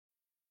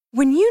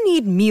When you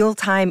need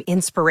mealtime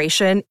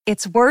inspiration,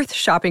 it's worth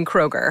shopping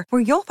Kroger,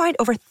 where you'll find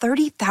over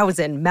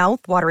 30,000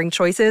 mouth-watering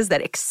choices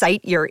that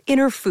excite your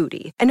inner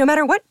foodie. And no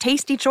matter what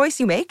tasty choice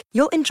you make,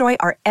 you'll enjoy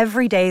our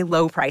everyday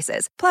low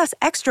prices, plus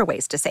extra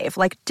ways to save,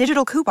 like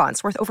digital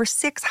coupons worth over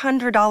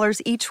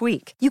 $600 each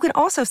week. You can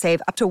also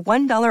save up to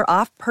 $1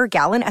 off per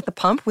gallon at the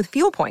pump with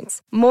fuel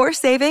points. More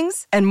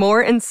savings and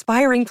more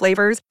inspiring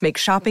flavors make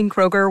shopping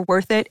Kroger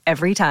worth it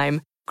every time.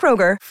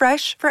 Kroger,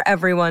 fresh for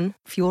everyone.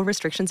 Fuel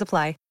restrictions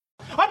apply.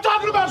 I'm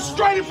talking about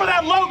straining for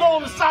that logo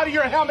on the side of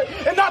your helmet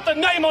and not the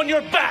name on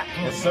your back.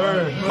 Yes,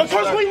 sir.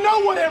 Because we know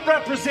what it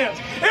represents.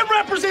 It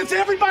represents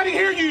everybody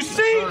here you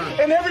see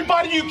and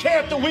everybody you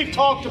can't that we've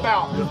talked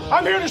about.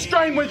 I'm here to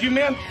strain with you,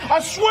 men.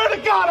 I swear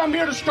to God, I'm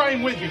here to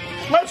strain with you.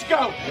 Let's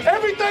go.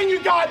 Everything you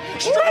got,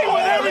 strain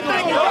with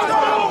everything you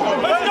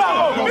got. Let's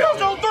go.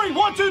 Bills on three.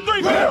 1, 2,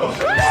 3. Bills.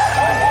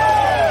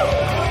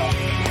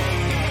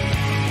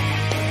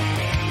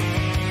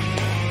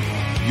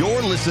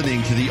 You're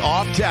listening to the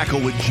Off Tackle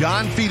with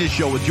John Fina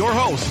show with your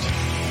host,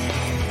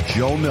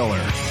 Joe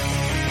Miller.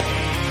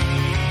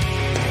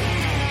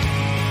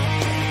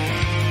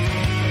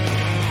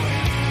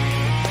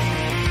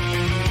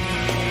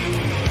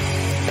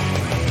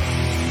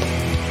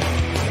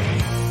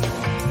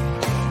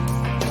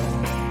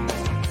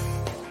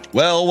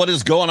 Well, what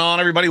is going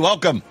on, everybody?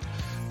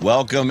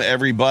 Welcome,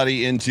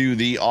 everybody, into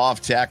the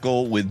Off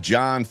Tackle with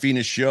John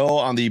Fina show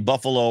on the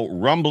Buffalo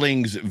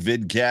Rumblings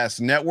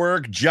Vidcast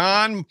Network.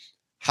 John,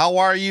 how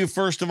are you?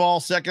 First of all.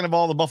 Second of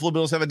all, the Buffalo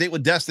Bills have a date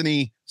with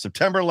Destiny,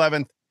 September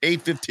 11th,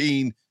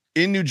 8:15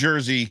 in New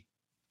Jersey,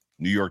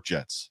 New York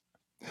Jets.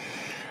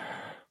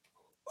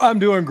 I'm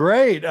doing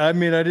great. I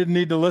mean, I didn't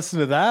need to listen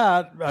to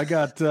that. I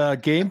got a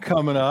game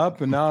coming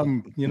up, and now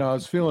I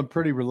was feeling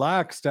pretty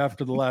relaxed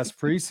after the last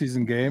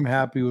preseason game,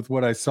 happy with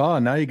what I saw.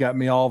 And now you got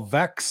me all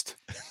vexed.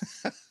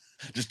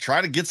 Just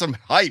try to get some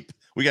hype.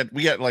 We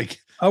got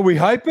like. Are we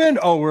hyping?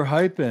 Oh, we're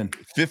hyping.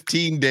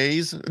 15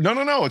 days.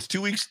 No. It's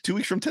 2 weeks. 2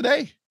 weeks from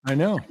today. I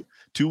know.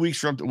 2 weeks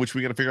from which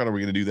we got to figure out. Are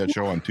we going to do that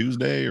show on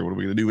Tuesday or what are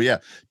we going to do? But yeah,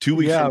 2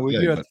 weeks. Yeah, from we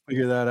today, do have to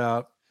figure that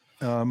out.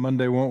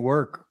 Monday won't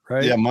work,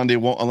 right? Yeah, Monday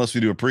won't unless we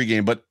do a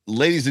pregame. But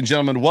ladies and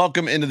gentlemen,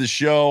 welcome into the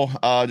show.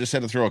 Just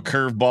had to throw a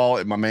curveball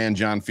at my man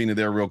John Fina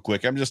there real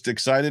quick. I'm just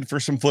excited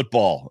for some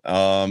football.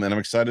 And I'm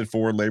excited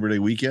for Labor Day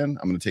weekend.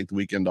 I'm going to take the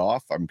weekend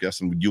off. I'm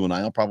guessing you and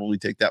I will probably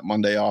take that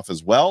Monday off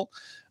as well.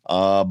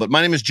 But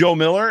my name is Joe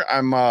Miller.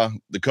 I'm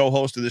the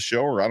co-host of this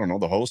show, or I don't know,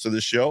 the host of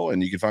this show.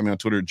 And you can find me on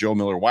Twitter at Joe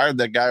Miller Wired.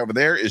 That guy over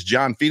there is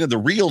John Fina, the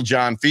real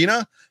John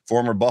Fina,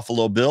 former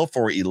Buffalo Bill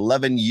for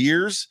 11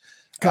 years.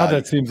 God,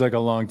 that seems like a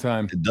long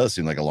time. It does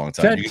seem like a long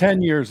time.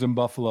 10 years in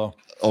Buffalo.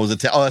 Oh, is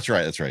it? Oh, that's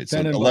right. That's right. So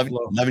 11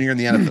 years in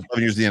the NFL, 11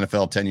 years in the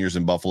NFL, 10 years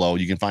in Buffalo.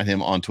 You can find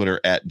him on Twitter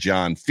at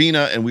John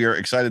Fina. And we are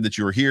excited that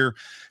you are here.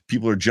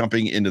 People are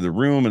jumping into the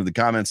room, into the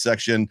comments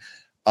section.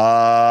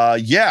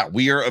 Yeah,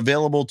 we are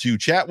available to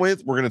chat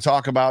with. We're going to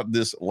talk about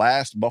this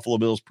last Buffalo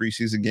Bills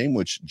preseason game,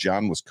 which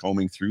John was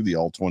combing through the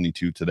all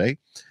 22 today.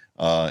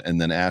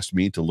 And then asked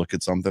me to look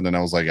at something, and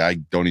I was like, I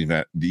don't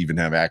even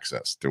have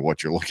access to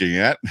what you're looking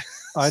at.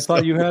 I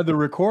thought you had the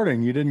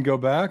recording. You didn't go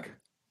back?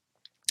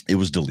 It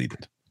was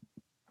deleted.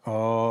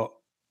 Oh,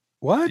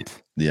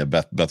 what? Yeah,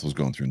 Beth was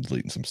going through and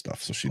deleting some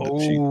stuff. So she's like,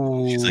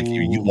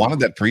 you wanted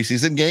that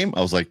preseason game?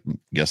 I was like,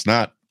 guess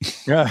not.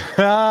 Yeah.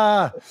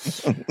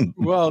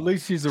 Well, at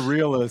least she's a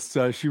realist.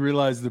 She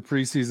realized the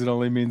preseason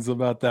only means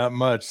about that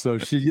much. So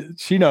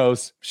she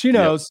knows. She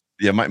knows.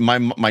 Yeah, my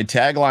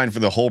tagline for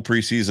the whole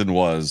preseason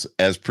was,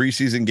 as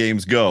preseason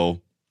games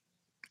go,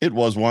 it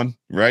was one,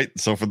 right?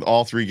 So for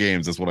all 3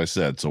 games, that's what I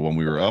said. So when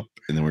we were up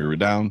and then we were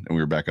down and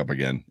we were back up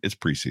again, it's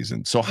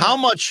preseason. So how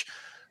much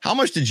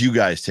did you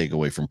guys take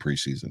away from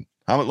preseason?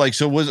 How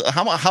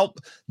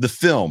the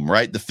film,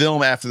 right? The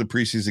film after the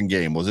preseason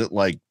game, was it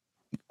like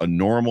a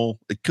normal?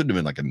 It couldn't have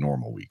been like a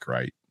normal week,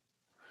 right?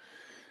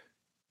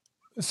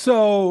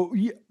 So,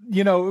 it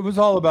was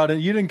all about it.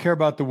 You didn't care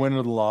about the win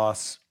or the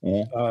loss.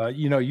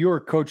 Mm-hmm. You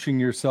were coaching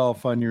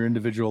yourself on your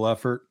individual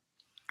effort,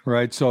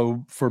 right?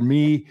 So for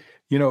me,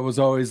 it was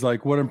always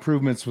like, what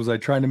improvements was I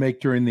trying to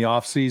make during the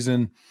off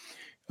season?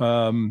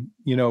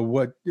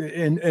 What,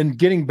 and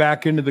getting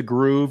back into the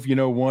groove,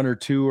 1 or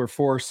 2 or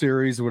 4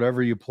 series,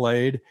 whatever you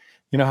played,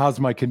 how's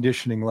my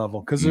conditioning level?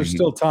 Because there's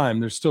still time.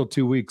 There's still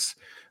 2 weeks.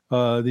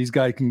 These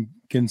guys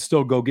can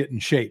still go get in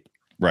shape.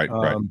 Right.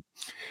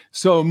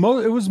 So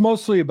it was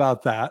mostly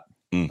about that,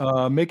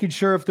 making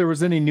sure if there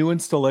was any new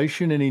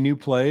installation, any new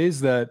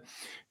plays that,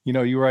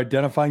 you were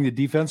identifying the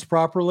defense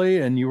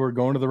properly and you were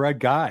going to the right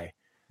guy.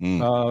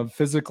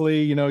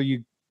 Physically,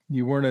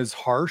 you weren't as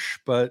harsh,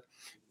 but,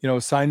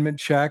 assignment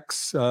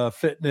checks,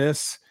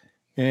 fitness,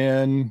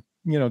 and,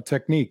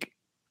 technique.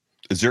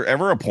 Is there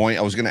ever a point?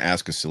 I was going to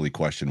ask a silly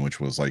question, which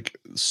was like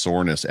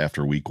soreness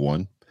after week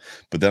 1.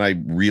 But then I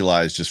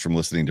realized just from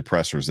listening to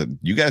pressers that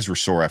you guys were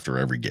sore after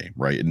every game,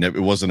 right?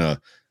 It wasn't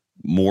a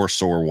more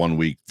sore 1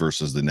 week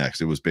versus the next.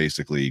 It was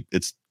basically,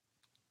 it's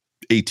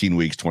 18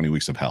 weeks, 20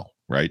 weeks of hell,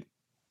 right?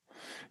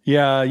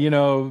 Yeah.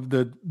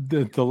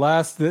 The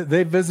last,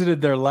 they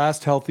visited their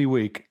last healthy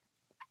week.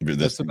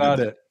 That's about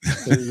it.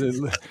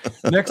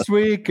 Next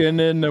week and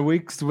then the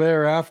weeks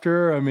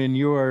thereafter, I mean,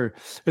 you are,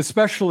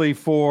 especially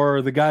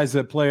for the guys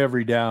that play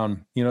every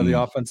down,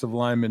 the offensive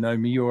linemen, I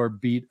mean, you are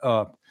beat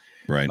up.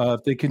 Right.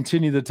 If they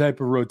continue the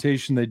type of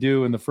rotation they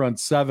do in the front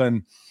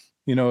seven,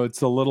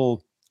 it's a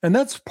little, and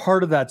that's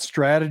part of that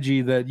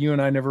strategy that you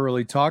and I never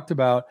really talked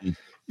about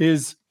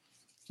is,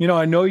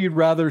 I know you'd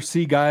rather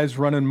see guys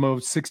running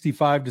most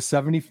 65 to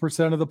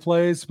 70% of the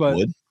plays, but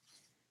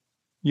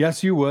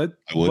yes, you would.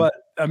 I would. But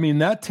I mean,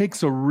 that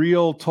takes a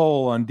real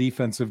toll on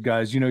defensive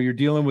guys. You're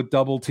dealing with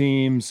double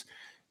teams.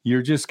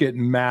 You're just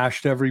getting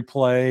mashed every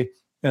play.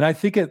 And I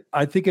think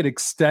it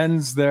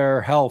extends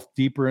their health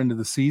deeper into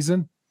the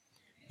season,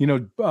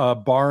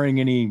 barring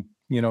any,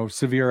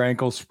 severe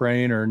ankle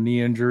sprain or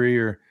knee injury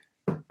or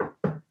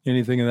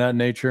anything of that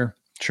nature.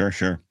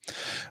 Sure.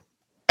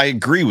 I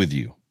agree with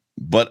you.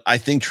 But I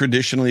think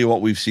traditionally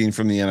what we've seen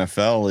from the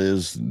NFL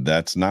is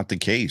that's not the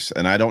case.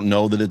 And I don't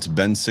know that it's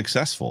been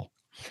successful.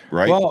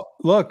 Right. Well,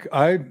 look,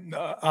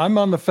 I'm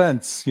on the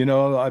fence.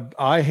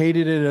 I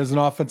hated it as an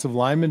offensive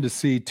lineman to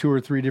see 2 or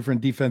 3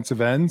 different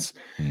defensive ends,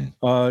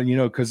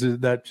 because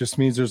that just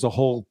means there's a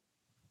whole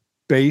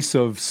base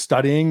of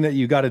studying that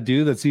you got to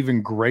do that's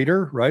even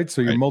greater. Right.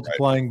 So you're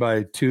multiplying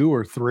by 2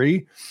 or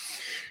 3.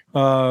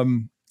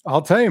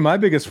 I'll tell you, my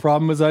biggest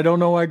problem is I don't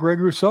know why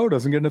Greg Rousseau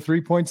doesn't get in a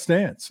 3-point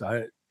stance.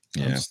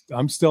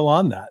 I'm still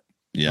on that.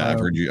 Yeah, I've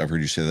heard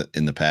you say that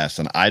in the past,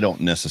 and I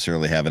don't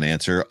necessarily have an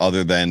answer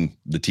other than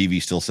the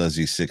TV still says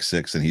he's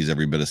 6'6" and he's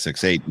every bit of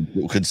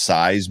 6'8". Could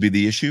size be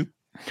the issue?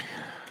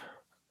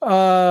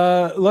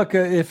 Look,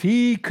 if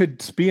he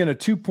could be in a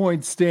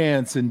 2-point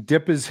stance and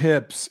dip his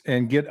hips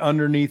and get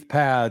underneath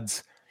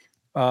pads,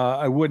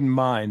 I wouldn't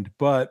mind.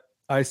 But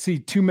I see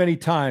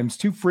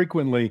too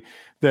frequently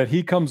that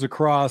he comes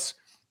across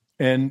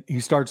and he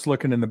starts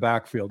looking in the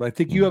backfield. I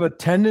think you have a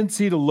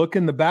tendency to look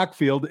in the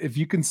backfield if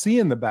you can see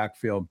in the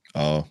backfield.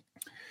 Oh.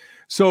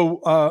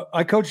 So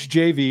I coach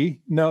JV.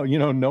 No,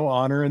 no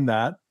honor in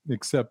that,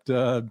 except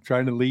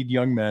trying to lead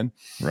young men.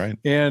 Right.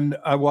 And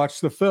I watched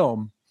the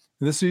film.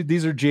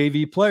 These are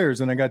JV players,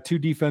 and I got 2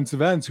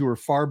 defensive ends who were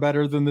far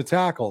better than the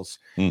tackles.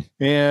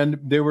 And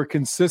they were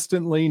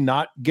consistently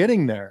not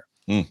getting there.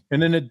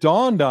 And then it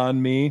dawned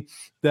on me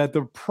that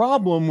the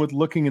problem with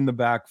looking in the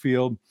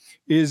backfield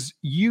is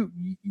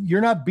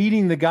you're not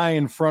beating the guy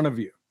in front of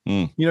you.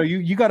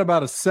 You got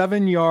about a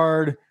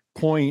 7-yard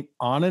point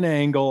on an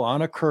angle,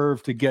 on a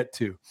curve to get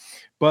to.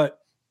 But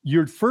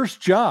your first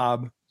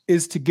job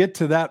is to get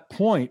to that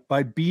point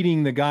by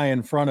beating the guy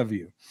in front of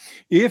you.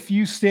 If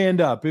you stand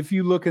up, if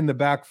you look in the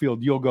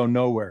backfield, you'll go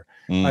nowhere.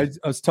 I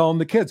was telling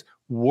the kids,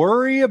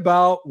 worry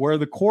about where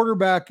the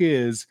quarterback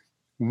is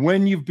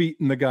when you've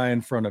beaten the guy in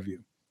front of you.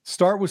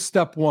 Start with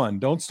step 1.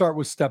 Don't start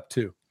with step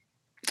 2.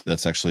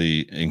 That's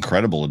actually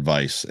incredible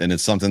advice. And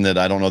it's something that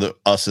I don't know that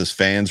us as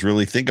fans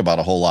really think about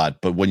a whole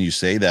lot. But when you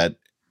say that,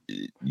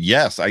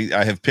 yes,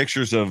 I have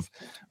pictures of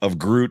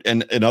Groot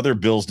and other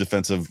Bills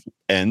defensive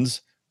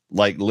ends,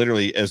 like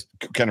literally as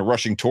kind of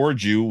rushing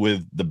towards you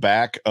with the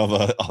back of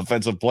an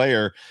offensive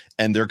player,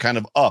 and they're kind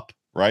of up,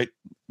 right?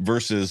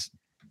 Versus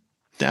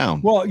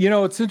down. Well,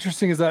 what's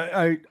interesting is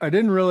I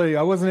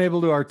wasn't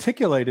able to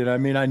articulate it. I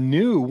mean, I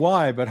knew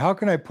why, but how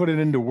can I put it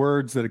into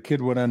words that a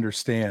kid would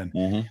understand?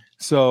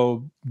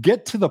 So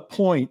get to the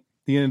point,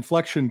 the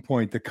inflection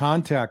point, the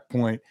contact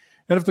point.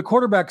 And if the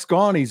quarterback's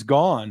gone, he's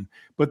gone.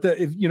 But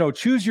if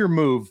choose your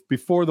move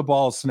before the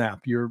ball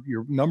snap, your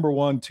number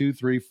 1, 2,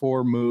 3,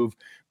 4 move,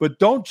 but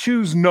don't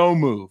choose no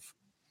move.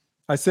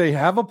 I say,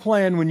 have a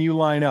plan when you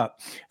line up.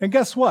 And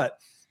guess what?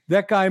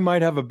 That guy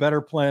might have a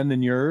better plan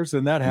than yours,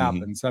 and that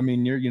happens. I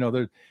mean, you're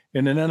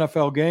in an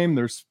NFL game,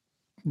 there's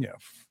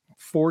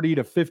 40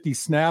 to 50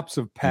 snaps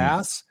of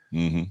pass,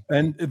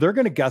 and they're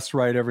going to guess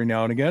right every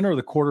now and again, or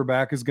the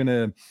quarterback is going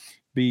to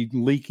be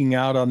leaking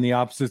out on the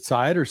opposite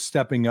side or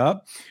stepping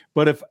up.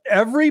 But if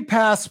every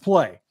pass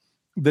play,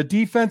 the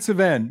defensive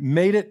end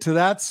made it to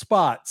that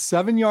spot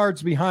 7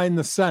 yards behind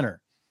the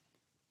center,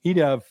 he'd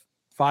have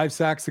 5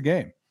 sacks a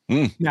game.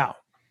 Now,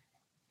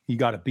 you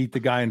got to beat the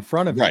guy in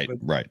front of you.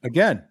 Right.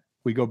 Again,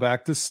 we go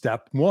back to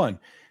step 1.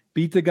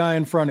 Beat the guy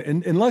in front.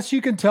 And unless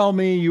you can tell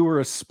me you were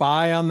a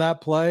spy on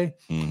that play,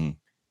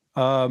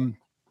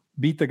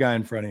 beat the guy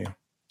in front of you.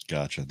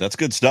 Gotcha. That's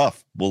good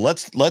stuff. Well,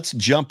 let's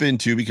jump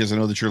into, because I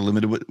know that you're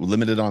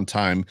limited on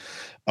time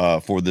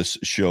for this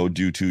show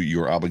due to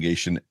your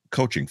obligation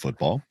coaching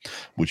football,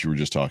 which you were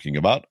just talking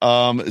about.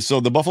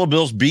 So the Buffalo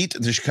Bills beat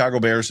the Chicago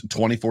Bears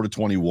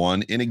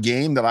 24-21 in a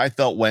game that I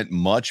felt went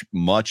much,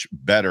 much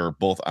better,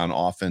 both on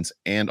offense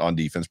and on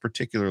defense,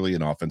 particularly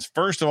in offense.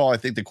 First of all, I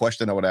think the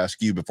question I would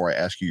ask you before I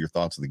ask you your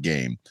thoughts of the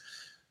game,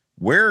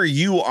 where are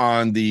you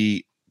on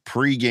the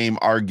pregame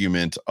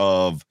argument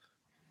of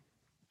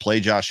play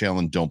Josh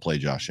Allen, don't play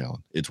Josh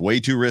Allen? It's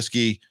way too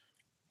risky.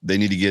 They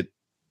need to get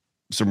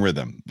some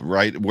rhythm,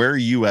 right? Where are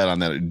you at on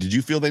that? Did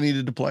you feel they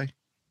needed to play?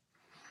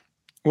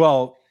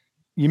 Well,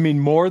 you mean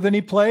more than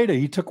he played?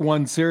 He took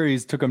one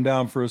series, took him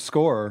down for a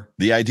score.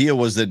 The idea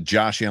was that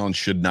Josh Allen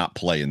should not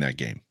play in that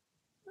game.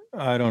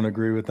 I don't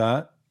agree with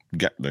that.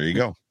 There you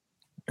go.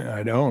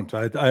 I don't.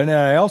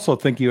 I also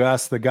think you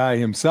asked the guy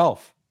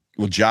himself.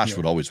 Well, Josh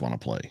would always want to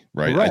play,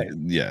 right?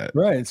 Right.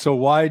 Right. So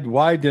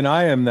why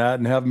deny him that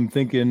and have him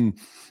thinking,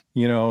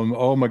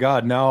 oh my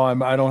God, now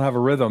I don't have a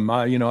rhythm.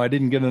 I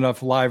didn't get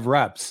enough live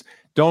reps.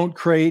 Don't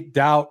create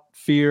doubt,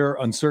 fear,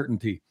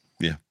 uncertainty.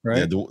 Yeah. Right.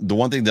 Yeah, the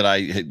one thing that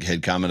I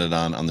had commented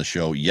on the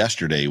show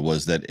yesterday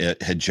was that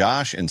had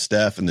Josh and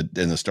Steph and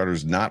the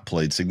starters not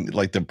played,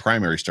 like the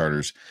primary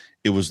starters,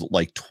 it was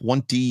like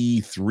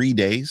 23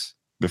 days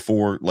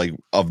before, like,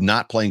 of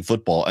not playing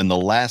football. And the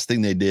last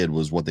thing they did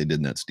was what they did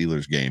in that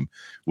Steelers game,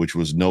 which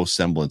was no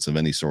semblance of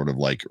any sort of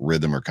like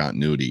rhythm or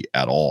continuity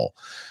at all.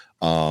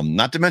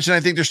 Not to mention, I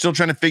think they're still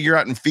trying to figure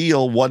out and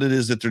feel what it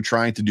is that they're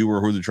trying to do or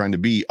who they're trying to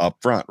be up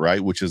front,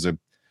 right? Which is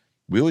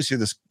we always hear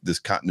this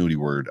continuity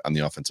word on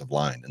the offensive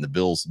line, and the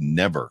Bills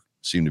never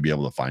seem to be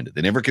able to find it.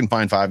 They never can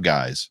find five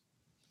guys,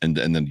 and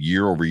then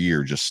year over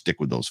year just stick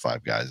with those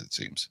five guys, it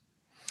seems.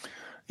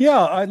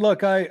 Yeah, I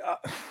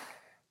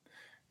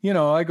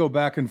go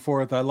back and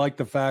forth. I like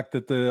the fact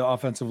that the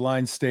offensive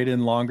line stayed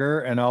in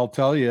longer, and I'll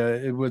tell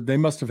you, they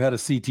must have had a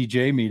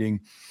CTJ meeting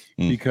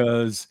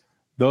because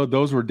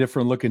those were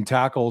different looking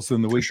tackles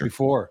than the week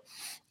before.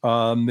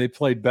 They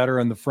played better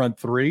in the front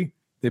three.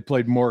 They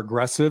played more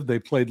aggressive. They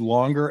played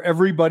longer.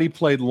 Everybody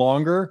played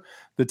longer.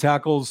 The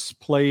tackles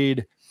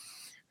played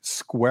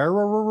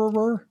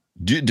square.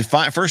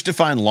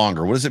 Define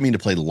longer. What does it mean to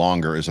play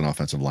longer as an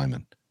offensive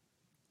lineman?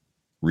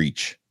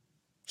 Reach.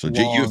 So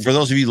for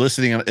those of you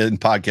listening in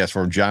podcast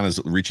form, John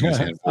is reaching his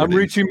hand forward. I'm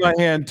reaching my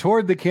hand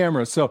toward the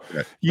camera. So,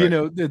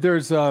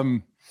 there's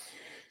it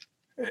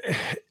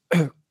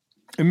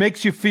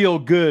makes you feel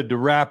good to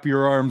wrap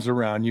your arms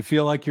around. You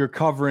feel like you're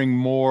covering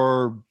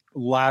more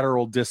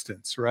lateral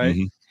distance, right?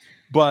 Mm-hmm.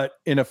 But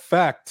in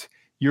effect,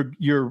 you're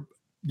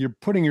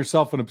putting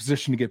yourself in a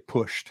position to get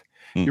pushed.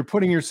 Mm. You're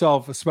putting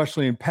yourself,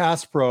 especially in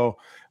pass pro,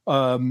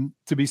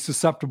 to be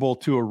susceptible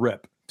to a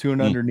rip, to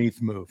an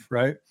underneath move,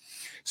 right?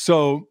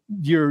 So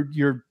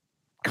your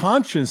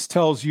conscience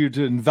tells you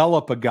to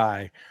envelop a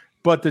guy,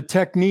 but the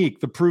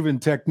proven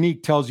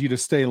technique tells you to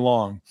stay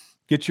long,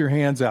 get your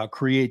hands out,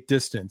 create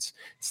distance.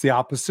 It's the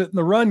opposite in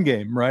the run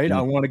game, right?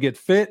 I want to get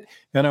fit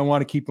and I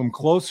want to keep them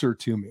closer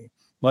to me.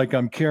 Like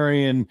I'm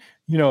carrying,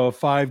 a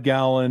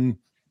 5-gallon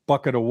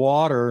bucket of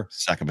water,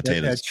 sack of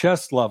potatoes at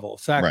chest level,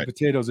 of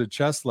potatoes at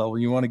chest level.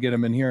 You want to get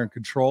them in here and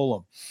control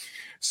them.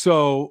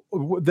 So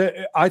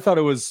I thought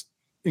it was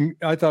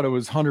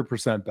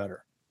 100%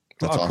 better.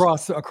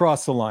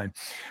 Across the line.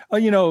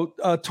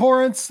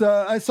 Torrance,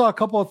 I saw a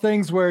couple of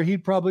things where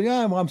he'd probably,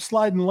 I'm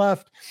sliding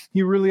left.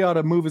 He really ought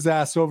to move his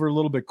ass over a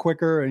little bit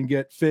quicker and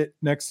get fit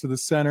next to the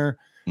center.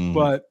 Mm-hmm.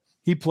 But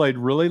he played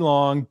really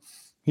long.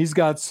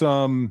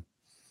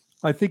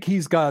 I think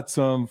he's got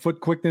some foot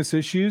quickness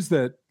issues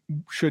that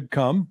should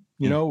come,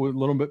 with a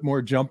little bit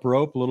more jump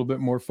rope, a little bit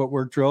more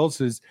footwork drills.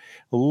 Is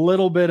a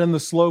little bit in the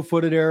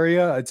slow-footed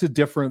area. It's a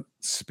different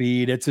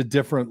speed. It's a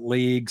different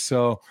league.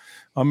 So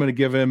I'm going to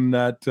give him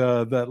that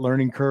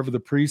learning curve of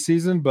the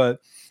preseason, but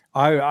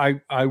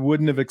I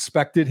wouldn't have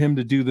expected him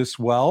to do this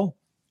well.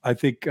 I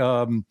think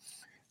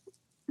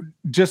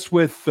just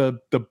with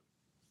the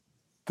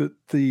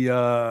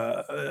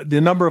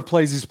number of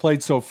plays he's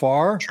played so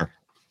far,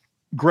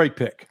 great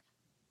pick.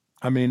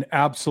 I mean,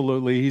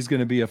 absolutely. He's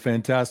going to be a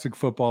fantastic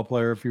football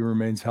player if he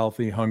remains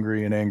healthy,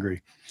 hungry, and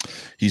angry.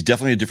 He's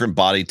definitely a different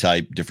body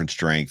type, different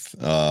strength.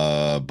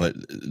 But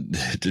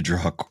to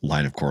draw a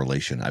line of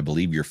correlation, I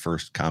believe your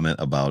first comment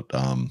about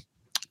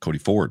Cody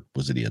Ford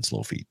was that he had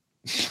slow feet.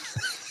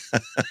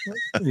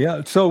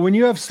 Yeah. So when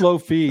you have slow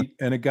feet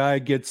and a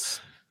guy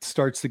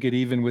starts to get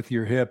even with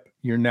your hip,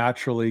 you're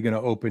naturally going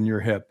to open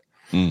your hip.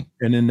 And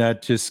then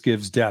that just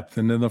gives depth.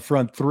 And then the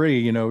front three,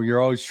 you're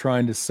always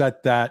trying to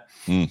set that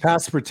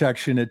pass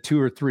protection at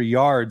 2 or 3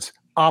 yards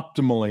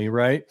optimally,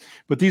 right?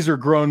 But these are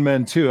grown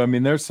men too. I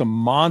mean, there's some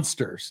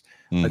monsters.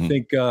 I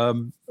think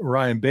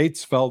Ryan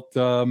Bates felt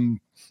the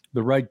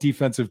right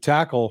defensive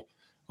tackle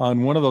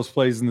on one of those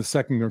plays in the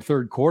second or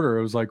third quarter.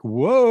 It was like,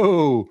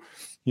 whoa,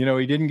 he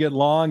didn't get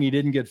long. He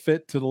didn't get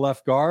fit to the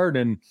left guard,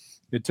 and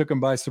it took him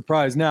by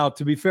surprise. Now,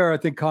 to be fair, I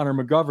think Connor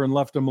McGovern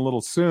left him a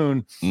little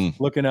soon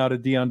looking out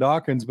at Deion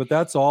Dawkins, but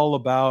that's all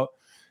about,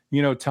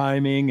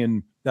 timing,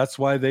 and that's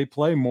why they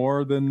play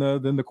more than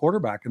the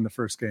quarterback in the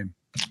first game.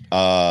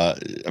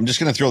 I'm just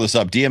going to throw this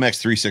up.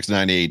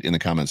 DMX3698 in the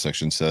comment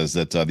section says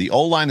that the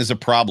O-line is a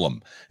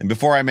problem. And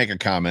before I make a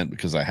comment,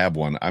 because I have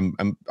one,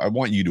 I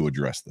want you to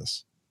address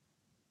this.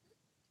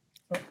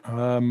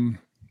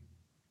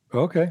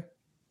 Okay.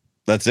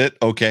 That's it.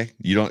 Okay.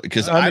 You don't,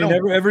 because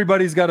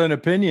everybody's got an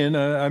opinion.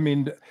 I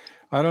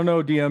don't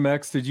know,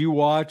 DMX, did you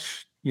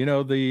watch,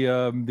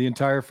 the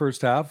entire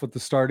first half with the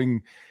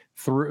starting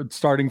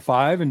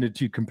five? And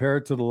did you compare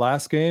it to the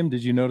last game?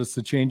 Did you notice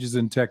the changes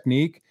in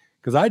technique?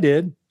 Because I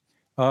did.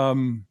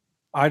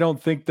 I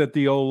don't think that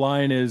the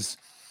O-line is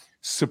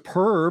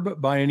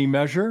superb by any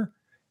measure.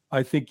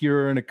 I think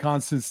you're in a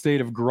constant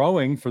state of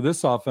growing for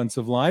this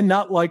offensive line,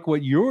 not like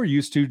what you were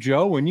used to,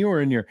 Joe, when you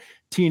were in your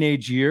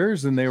teenage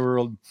years and they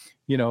were,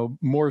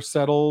 more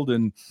settled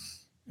and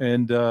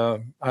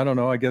I don't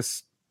know, I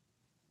guess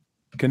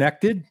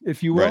connected,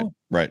 if you will.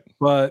 Right.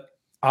 But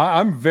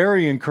I'm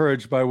very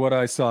encouraged by what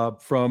I saw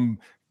from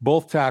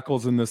both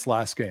tackles in this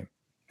last game.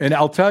 And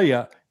I'll tell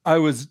you, I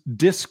was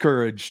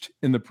discouraged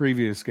in the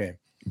previous game.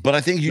 But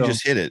I think you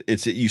just hit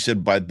it. You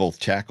said by both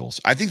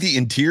tackles. I think the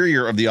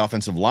interior of the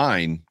offensive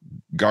line,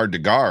 guard to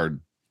guard,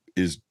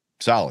 is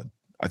solid.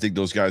 I think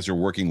those guys are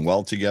working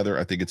well together.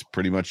 I think it's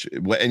pretty much,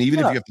 and even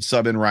if you have to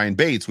sub in Ryan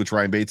Bates, which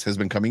Ryan Bates has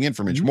been coming in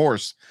for Mitch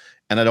Morse,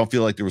 and I don't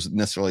feel like there was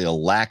necessarily a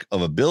lack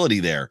of ability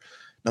there.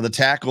 Now the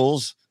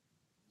tackles,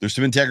 there's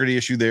some integrity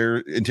issues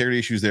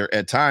there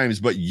at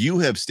times, but you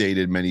have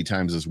stated many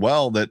times as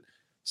well that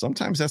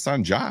sometimes that's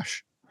on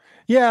Josh.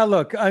 Yeah,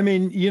 look, I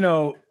mean,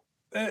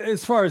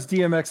 as far as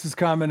DMX's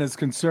comment is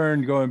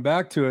concerned, going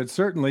back to it,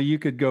 certainly you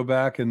could go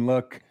back and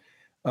look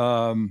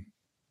and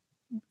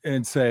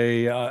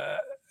say,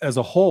 as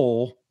a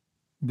whole,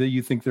 that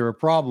you think they're a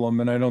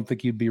problem, and I don't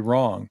think you'd be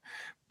wrong.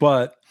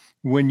 But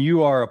when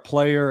you are a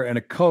player and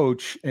a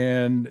coach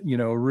and,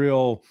 a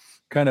real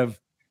kind of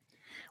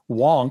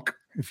wonk,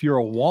 if you're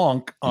a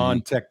wonk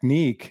on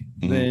technique,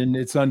 then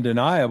it's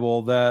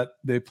undeniable that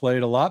they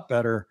played a lot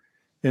better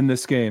in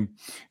this game.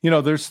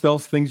 There's still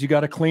things you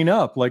got to clean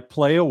up, like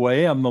play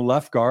away. I'm the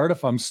left guard.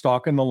 If I'm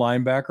stalking the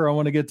linebacker, I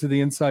want to get to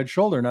the inside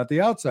shoulder, not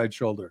the outside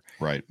shoulder.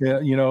 Right. Yeah.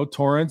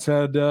 Torrance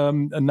had a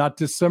not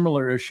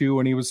dissimilar issue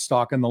when he was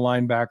stalking the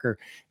linebacker.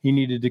 He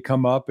needed to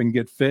come up and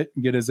get fit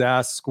and get his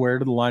ass square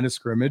to the line of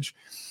scrimmage.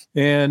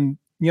 And,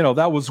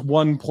 that was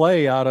one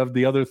play out of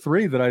the other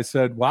three that I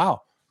said,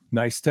 wow,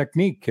 nice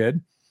technique,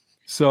 kid.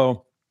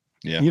 So,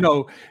 yeah.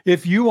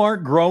 If you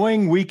aren't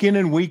growing week in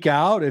and week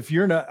out, if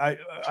you're not,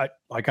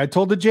 like I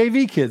told the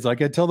JV kids,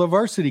 like I tell the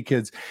varsity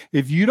kids,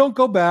 if you don't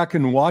go back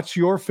and watch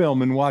your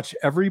film and watch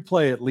every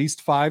play at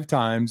least 5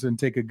 times and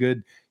take a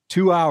good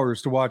 2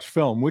 hours to watch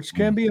film, which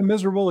can be a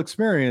miserable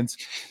experience,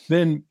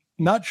 then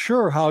not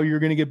sure how you're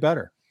going to get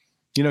better.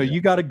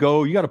 You got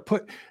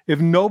to if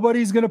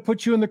nobody's going to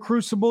put you in the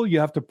crucible, you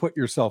have to put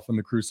yourself in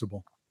the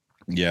crucible.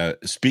 Yeah.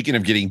 Speaking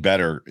of getting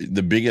better,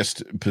 the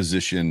biggest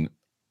position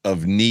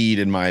of need,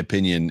 in my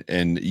opinion,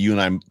 and you and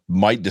I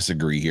might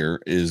disagree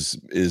here, is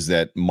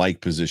that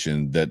Mike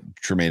position that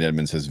Tremaine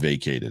Edmonds has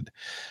vacated.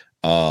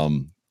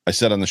 I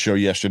said on the show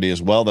yesterday as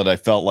well that I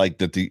felt like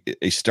that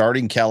a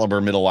starting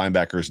caliber middle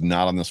linebacker is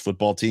not on this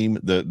football team.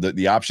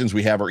 The options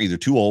we have are either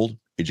too old,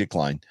 AJ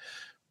Klein,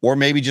 or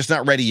maybe just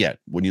not ready yet.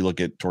 When you look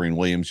at Torian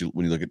Williams,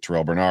 when you look at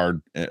Terrell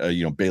Bernard,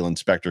 Balin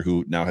Spector,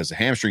 who now has a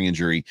hamstring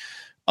injury.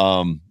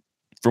 Doesn't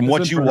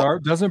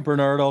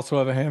Bernard also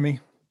have a hammy?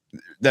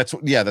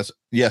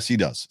 Yes, he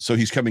does. So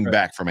he's coming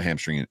back from a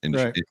hamstring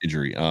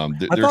injury. I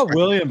thought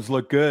Williams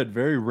looked good,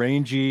 very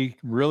rangy,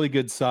 really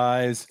good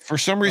size. For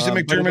some reason,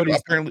 McDermott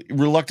apparently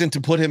reluctant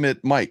to put him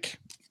at Mike.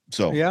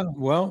 So yeah,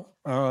 well,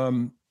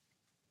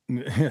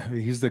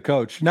 he's the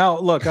coach. Now,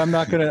 look, I'm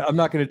not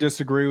gonna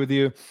disagree with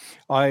you.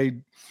 I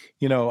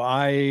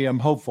am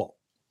hopeful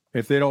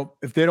if they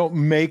don't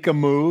make a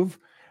move.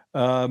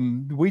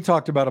 We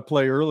talked about a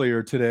play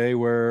earlier today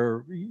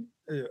where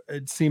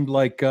it seemed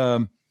like.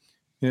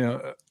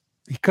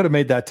 He could have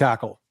made that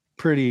tackle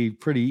pretty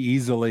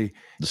easily.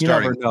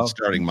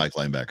 Starting Mike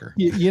linebacker.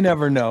 You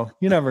never know.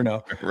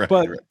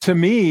 Right, to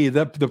me,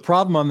 the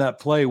problem on that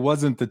play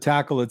wasn't the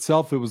tackle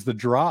itself. It was the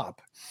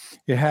drop.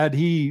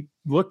 He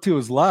looked to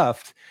his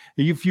left.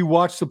 If you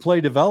watch the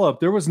play develop,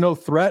 there was no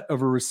threat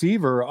of a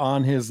receiver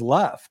on his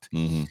left.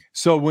 Mm-hmm.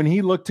 So when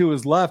he looked to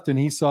his left and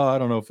he saw, I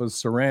don't know if it was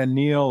Saran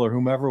Neal or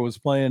whomever was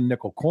playing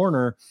nickel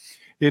corner,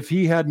 if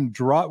he hadn't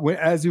dropped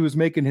as he was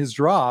making his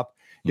drop,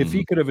 if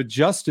he could have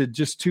adjusted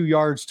just 2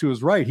 yards to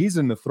his right, he's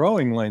in the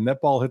throwing lane.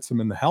 That ball hits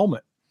him in the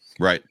helmet.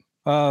 Right.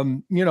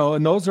 And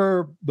those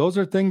are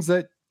things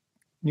that,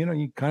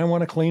 you kind of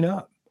want to clean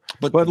up.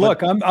 But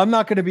look, I'm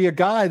not going to be a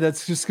guy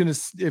that's just going to,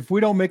 if we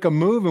don't make a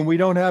move and we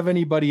don't have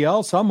anybody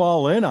else, I'm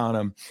all in on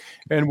him.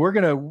 And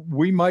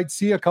we might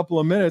see a couple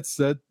of minutes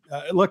that,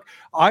 look,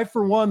 I,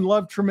 for one,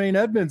 love Tremaine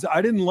Edmonds.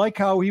 I didn't like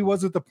how he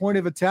was at the point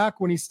of attack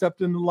when he stepped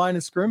in the line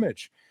of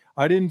scrimmage.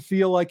 I didn't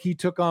feel like he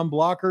took on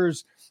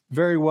blockers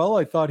very well.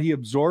 I thought he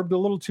absorbed a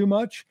little too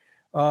much.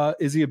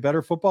 Is he a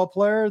better football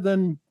player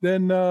than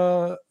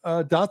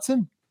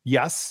Dotson?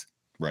 Yes.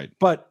 Right.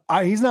 But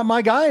he's not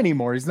my guy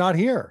anymore. He's not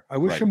here. I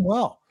wish him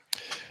well.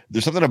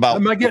 There's something about.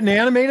 Am I getting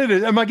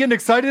animated? Am I getting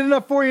excited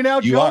enough for you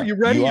now, Joe? You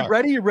ready?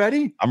 You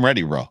ready? I'm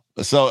ready, bro.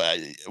 So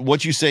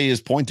what you say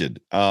is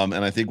pointed. And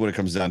I think what it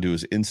comes down to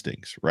is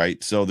instincts,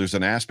 right? So there's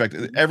an aspect.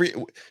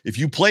 If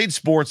you played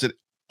sports at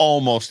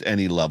almost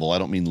any level, I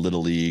don't mean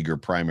little league or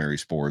primary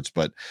sports,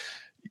 but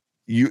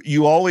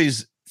you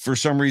always, for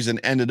some reason,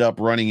 ended up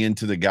running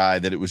into the guy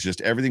that it was just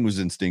everything was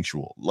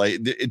instinctual. Like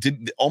it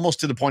did almost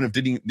to the point of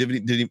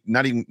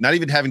not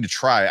even having to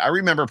try. I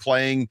remember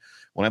playing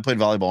when I played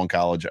volleyball in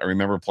college. I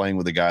remember playing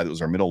with a guy that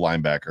was our middle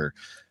linebacker,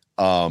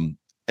 and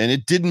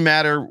it didn't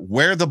matter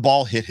where the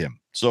ball hit him.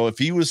 So if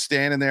he was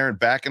standing there and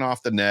backing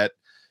off the net,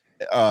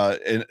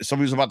 and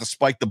somebody was about to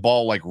spike the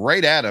ball like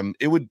right at him,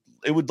 it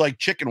would like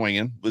chicken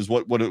winging is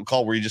what it would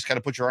call, where you just kind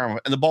of put your arm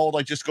up and the ball would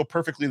like just go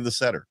perfectly to the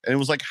center. And it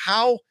was like,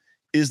 how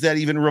is that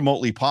even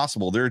remotely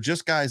possible? There are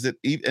just guys that,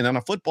 and on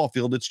a football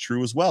field, it's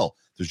true as well.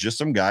 There's just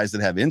some guys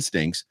that have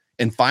instincts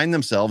and find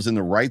themselves in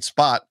the right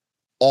spot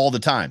all the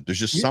time. There's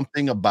just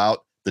something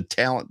about the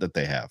talent that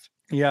they have.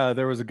 Yeah,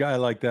 there was a guy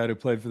like that who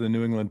played for the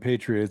New England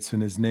Patriots,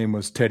 and his name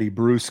was Teddy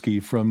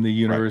Bruschi from the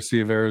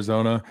University of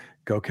Arizona.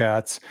 Go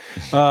Cats.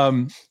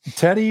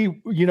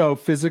 Teddy,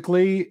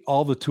 physically,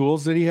 all the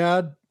tools that he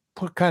had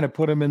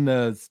put him in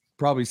the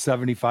probably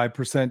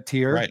 75%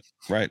 tier.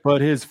 Right.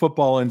 But his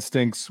football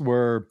instincts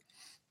were,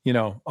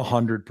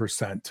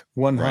 100%,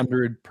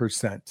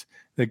 100%.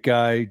 That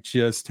guy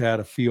just had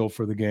a feel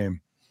for the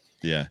game.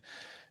 Yeah.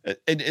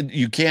 And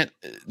you can't,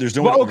 there's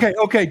no. Well,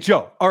 okay,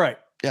 Joe. All right.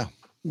 Yeah.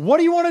 What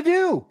do you want to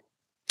do?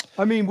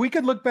 I mean, we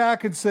could look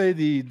back and say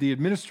the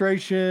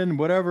administration,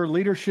 whatever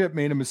leadership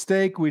made a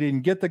mistake. We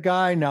didn't get the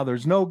guy. Now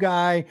there's no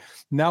guy.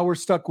 Now we're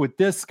stuck with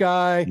this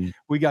guy.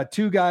 We got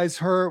 2 guys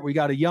hurt. We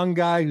got a young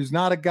guy who's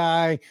not a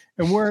guy,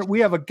 and we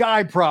have a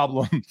guy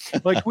problem.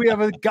 We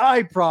have a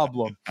guy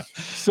problem.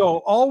 So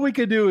all we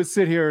could do is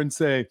sit here and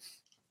say,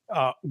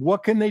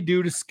 what can they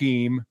do to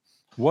scheme?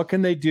 What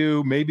can they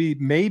do?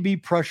 Maybe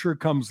pressure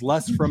comes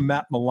less from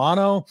Matt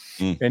Milano,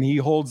 and he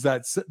holds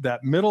that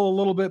middle a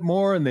little bit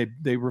more, and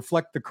they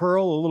reflect the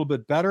curl a little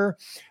bit better.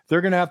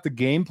 They're going to have to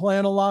game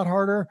plan a lot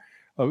harder,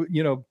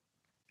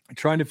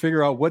 trying to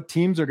figure out what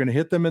teams are going to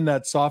hit them in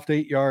that soft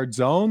 8-yard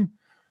zone.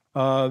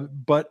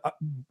 But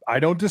I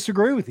don't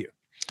disagree with you.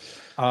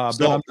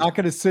 But I'm not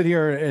going to sit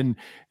here and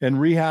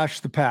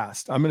rehash the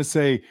past. I'm going to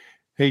say,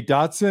 hey,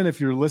 Dotson,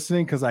 if you're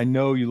listening, because I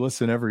know you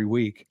listen every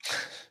week.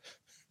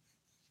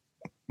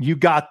 You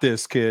got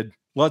this, kid.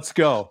 Let's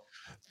go.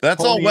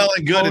 That's all well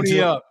and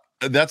good.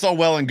 That's all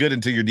well and good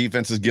until your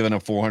defense is giving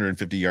up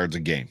 450 yards a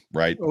game,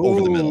 right?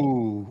 Over the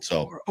middle.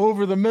 So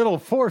over the middle,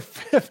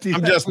 450.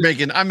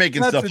 I'm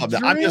making stuff up.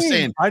 I'm just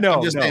saying. I know.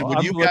 I'm just saying.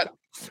 When you got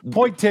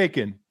point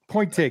taken.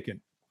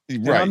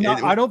 Right.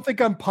 I don't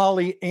think I'm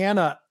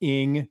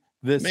Pollyanna-ing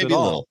this maybe at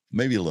all. A little.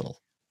 Maybe a little.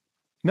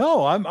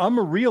 No, I'm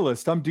a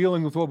realist. I'm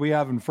dealing with what we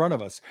have in front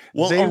of us.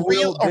 Well, they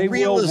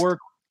will work.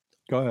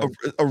 Go ahead.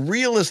 A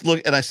realist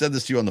look, and I said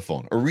this to you on the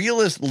phone. A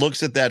realist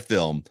looks at that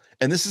film,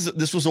 and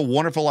this was a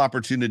wonderful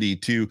opportunity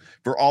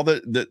for all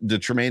the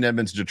Tremaine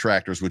Edmonds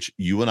detractors, which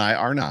you and I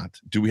are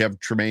not. Do we have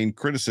Tremaine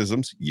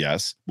criticisms?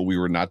 Yes, but we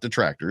were not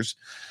detractors.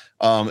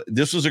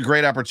 This was a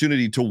great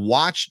opportunity to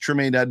watch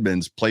Tremaine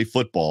Edmonds play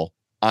football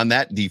on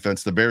that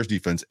defense, the Bears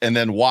defense, and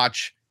then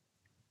watch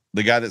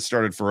the guy that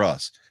started for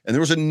us. And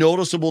there was a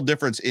noticeable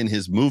difference in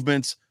his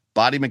movements,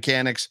 body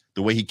mechanics,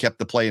 the way he kept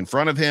the play in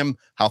front of him,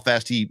 how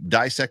fast he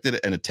dissected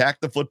and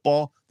attacked the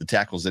football, the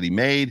tackles that he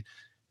made.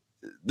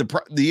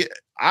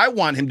 I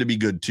want him to be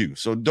good too.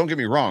 So don't get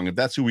me wrong. If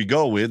that's who we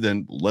go with,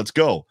 then let's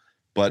go.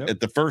 But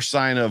at the first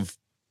sign of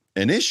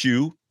an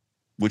issue,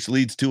 which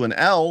leads to an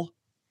L,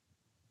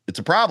 it's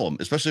a problem,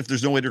 especially if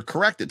there's no way to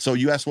correct it. So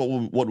you asked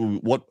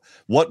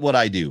what would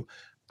I do?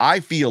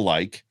 I feel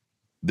like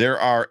there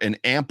are an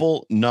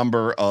ample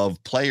number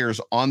of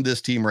players on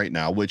this team right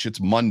now, which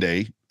it's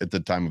Monday at the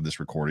time of this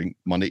recording,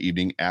 Monday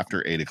evening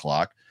after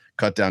 8:00.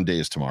 Cut down day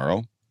is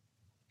tomorrow.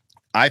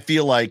 I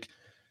feel like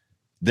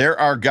there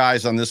are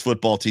guys on this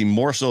football team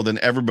more so than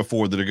ever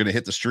before that are going to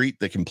hit the street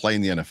that can play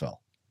in the NFL.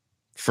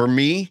 For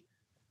me,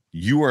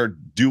 you are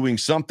doing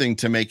something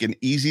to make an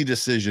easier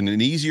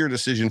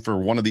decision for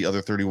one of the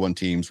other 31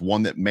 teams,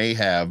 one that may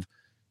have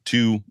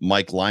 2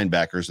 Mike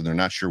linebackers and they're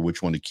not sure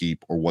which one to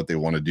keep or what they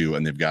want to do.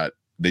 And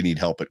they need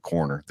help at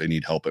corner. They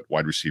need help at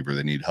wide receiver.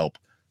 They need help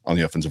on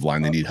the offensive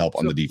line. They need help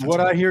on the defense. What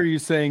I hear you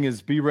saying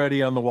is be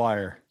ready on the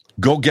wire.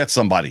 Go get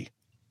somebody.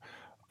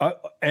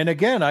 And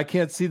again, I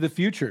can't see the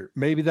future.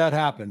 Maybe that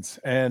happens.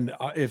 And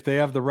if they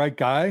have the right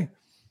guy,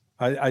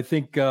 I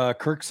think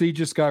Kirksey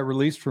just got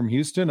released from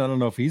Houston. I don't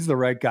know if he's the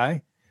right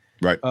guy.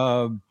 Right.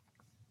 I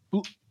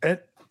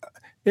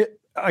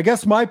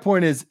guess my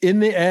point is,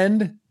 in the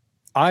end,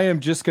 I am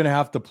just going to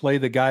have to play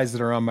the guys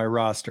that are on my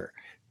roster.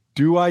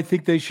 Do I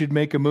think they should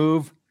make a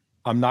move?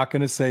 I'm not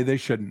going to say they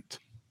shouldn't.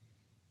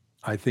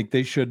 I think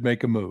they should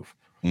make a move.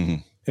 Mm-hmm.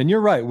 And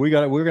you're right. We're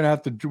going to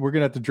have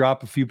to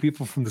drop a few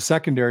people from the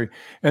secondary.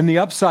 And the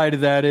upside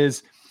of that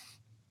is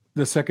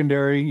the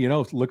secondary,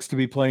 looks to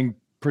be playing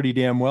pretty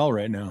damn well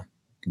right now.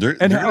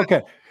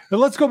 Okay. Now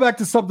let's go back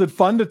to something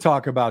fun to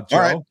talk about,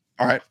 Joe.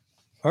 All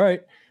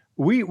right.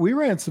 We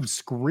ran some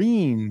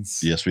screens.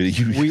 Yes, we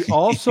did. We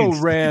also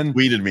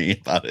tweeted me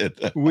about it.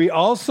 We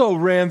also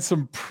ran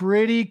some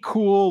pretty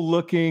cool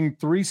looking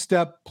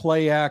 3-step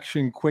play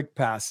action quick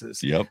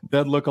passes. Yep.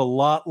 That look a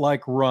lot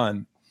like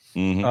run.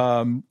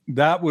 Mm-hmm.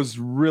 That was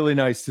really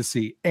nice to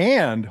see.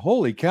 And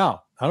holy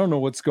cow, I don't know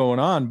what's going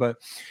on, but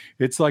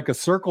it's like a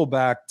circle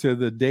back to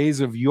the days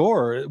of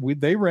yore.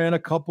 They ran a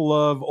couple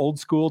of old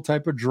school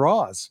type of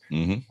draws,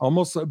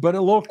 almost, but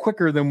a little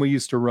quicker than we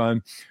used to run.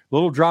 A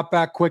little drop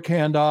back, quick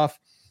handoff.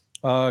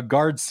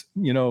 Guards,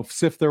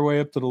 sift their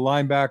way up to the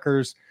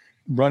linebackers.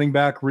 Running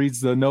back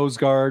reads the nose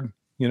guard,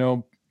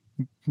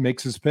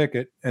 makes his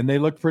picket, and they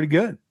look pretty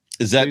good.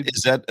 Is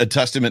that a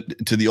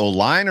testament to the old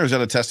line, or is that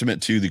a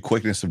testament to the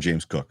quickness of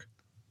James Cook?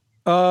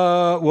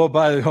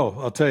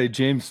 I'll tell you,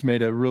 James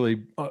made a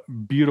really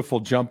beautiful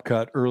jump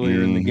cut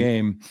earlier in the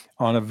game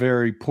on a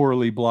very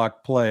poorly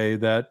blocked play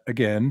that,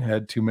 again,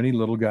 had too many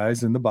little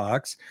guys in the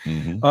box.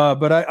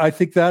 But I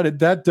think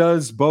that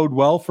does bode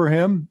well for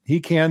him. He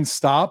can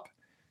stop,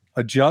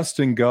 adjust,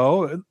 and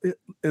go.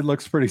 It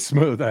looks pretty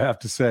smooth, I have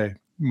to say.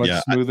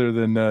 Much smoother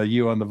than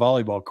you on the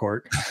volleyball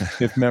court,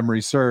 if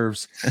memory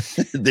serves.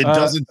 It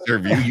doesn't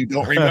serve you. You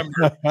don't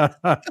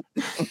remember.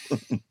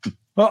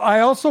 Well, I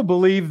also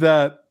believe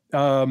that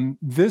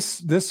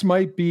this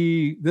might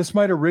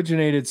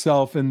originate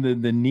itself in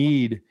the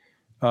need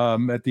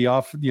at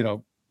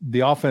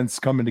the offense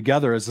coming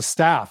together as a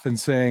staff and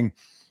saying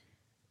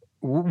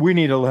we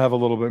need to have a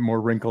little bit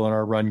more wrinkle in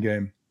our run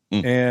game.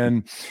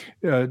 And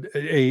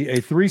a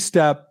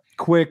three-step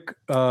quick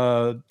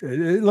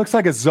it looks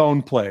like a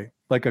zone play,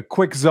 like a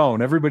quick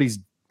zone. Everybody's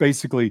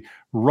basically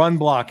run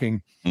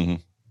blocking.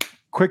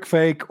 Quick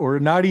fake, or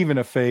not even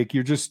a fake.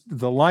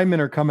 The linemen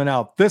are coming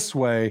out this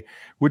way,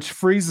 which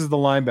freezes the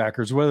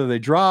linebackers. Whether they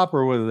drop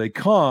or whether they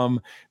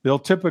come, they'll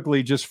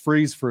typically just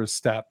freeze for a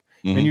step.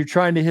 And you're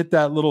trying to hit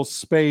that little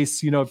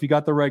space. If you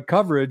got the right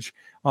coverage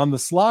on the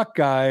slot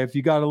guy, if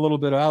you got a little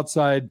bit of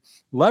outside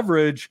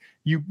leverage,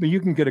 you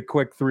can get a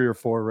quick 3 or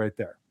 4 right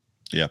there.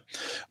 Yeah.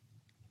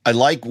 I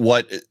like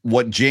what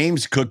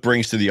James Cook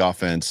brings to the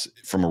offense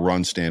from a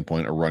run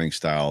standpoint, a running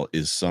style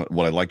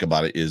what I like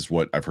about it is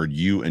what I've heard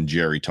you and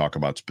Jerry talk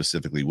about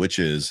specifically, which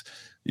is,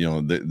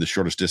 the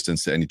shortest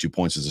distance to any 2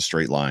 points is a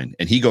straight line,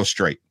 and he goes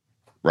straight,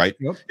 right?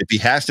 Yep. If he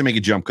has to make a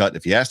jump cut,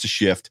 if he has to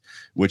shift,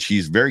 which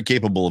he's very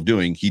capable of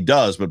doing, he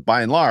does, but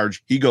by and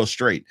large, he goes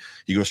straight.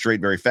 He goes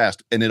straight very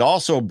fast. And it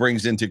also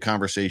brings into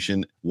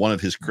conversation one of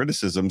his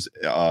criticisms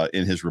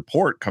in his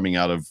report coming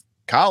out of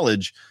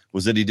college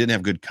was that he didn't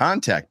have good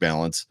contact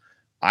balance.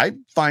 I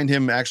find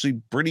him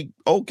actually pretty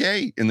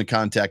okay in the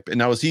contact. And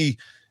now, is he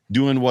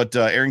doing what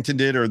Arrington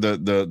did, or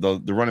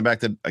the running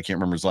back that I can't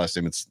remember his last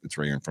name? It's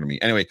right here in front of me.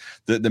 Anyway,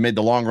 they made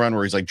the long run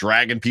where he's like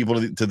dragging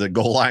people to the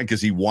goal line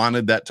because he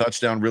wanted that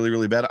touchdown really,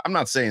 really bad. I'm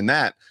not saying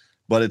that,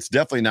 but it's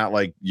definitely not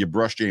like you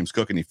brush James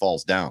Cook and he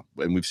falls down.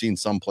 And we've seen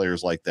some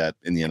players like that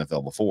in the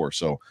NFL before.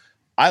 So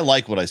I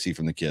like what I see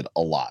from the kid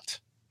a lot.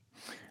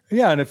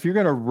 Yeah, and if you're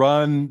going to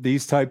run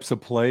these types of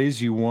plays,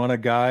 you want a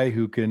guy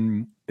who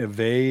can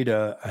evade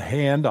a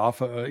hand off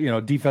a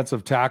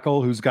defensive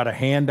tackle who's got a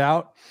hand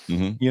out,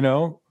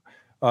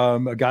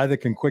 a guy that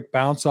can quick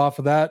bounce off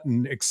of that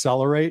and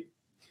accelerate.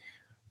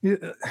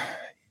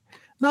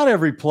 Not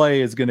every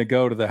play is going to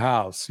go to the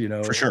house,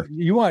 For sure.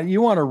 You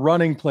want a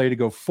running play to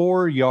go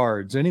 4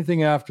 yards.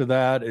 Anything after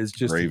that is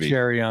just a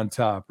cherry on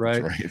top,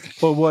 right?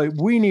 But what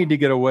we need to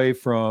get away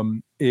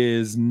from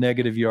is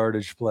negative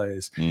yardage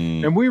plays.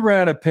 And we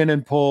ran a pin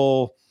and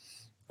pull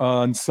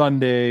on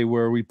Sunday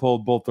where we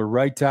pulled both the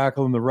right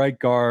tackle and the right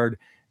guard.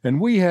 And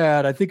we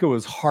had, I think it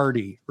was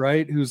Hardy,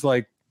 right? Who's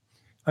like,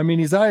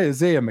 he's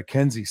Isaiah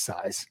McKenzie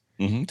size.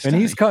 And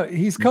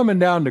he's coming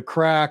down to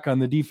crack on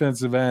the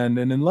defensive end.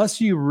 And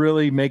unless you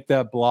really make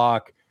that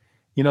block,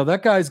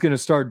 that guy's going to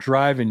start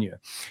driving you.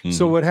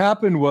 So what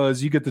happened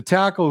was you get the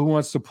tackle who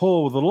wants to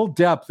pull with a little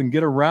depth and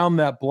get around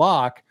that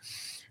block,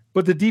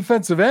 but the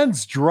defensive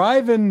end's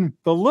driving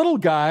the little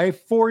guy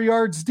 4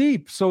 yards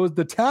deep. So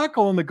the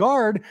tackle and the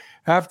guard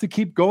have to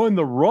keep going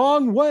the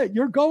wrong way.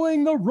 You're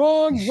going the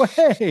wrong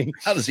way.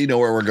 How does he know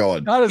where we're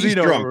going? How does he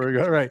know where we're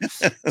going? Right.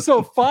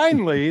 So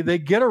finally they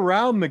get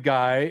around the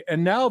guy,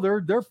 and now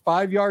they're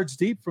 5 yards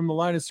deep from the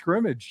line of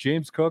scrimmage.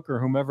 James Cook or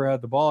whomever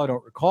had the ball, I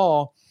don't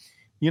recall,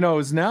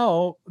 is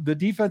now the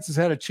defense has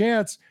had a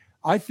chance.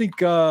 I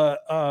think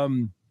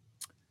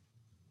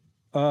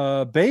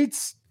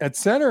Bates at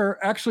center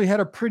actually had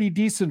a pretty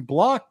decent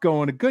block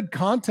going, a good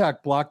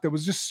contact block that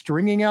was just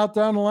stringing out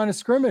down the line of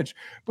scrimmage.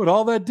 But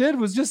all that did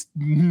was just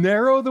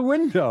narrow the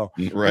window.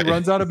 Right. He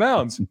runs out of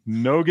bounds.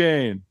 No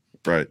gain.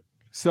 Right.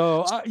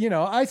 So,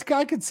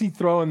 I could see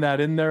throwing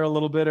that in there a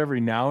little bit every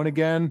now and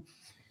again,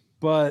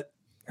 but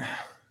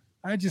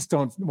I just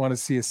don't want to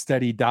see a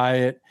steady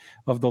diet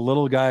of the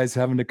little guys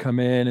having to come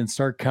in and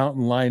start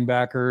counting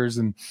linebackers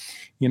and,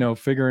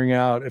 figuring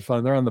out if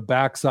they're on the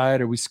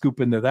backside, are we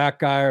scooping to that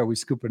guy? Are we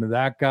scooping to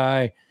that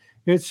guy?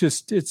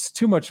 It's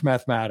too much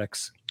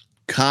mathematics.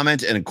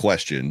 Comment and a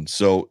question.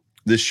 So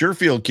this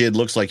Sherfield kid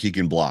looks like he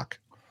can block,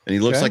 and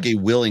he looks like a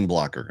willing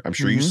blocker. I'm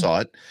sure you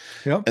saw it.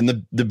 Yep.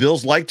 And the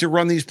Bills like to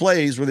run these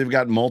plays where they've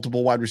got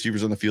multiple wide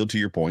receivers on the field, to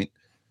your point,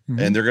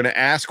 and they're going to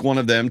ask one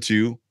of them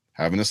to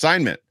have an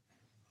assignment.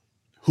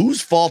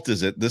 Whose fault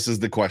is it? This is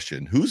the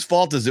question. Whose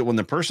fault is it when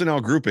the personnel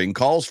grouping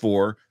calls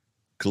for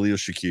Khalil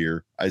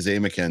Shakir, Isaiah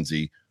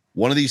McKenzie,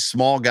 one of these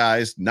small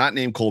guys, not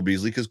named Cole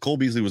Beasley, because Cole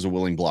Beasley was a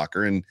willing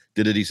blocker and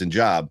did a decent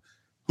job.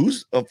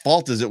 Whose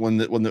fault is it when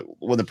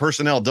the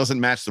personnel doesn't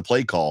match the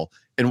play call?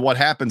 And what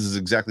happens is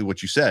exactly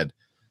what you said.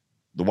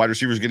 The wide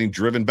receiver is getting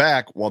driven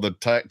back while the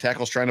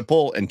tackle's trying to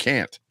pull and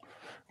can't.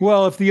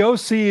 Well, if the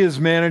OC is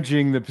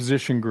managing the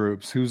position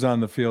groups, who's on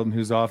the field and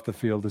who's off the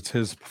field, it's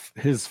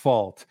his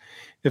fault.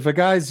 If a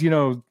guy's,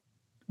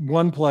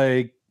 one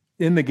play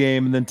in the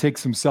game and then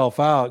takes himself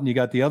out, and you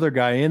got the other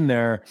guy in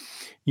there,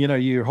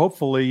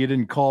 hopefully you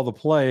didn't call the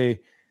play.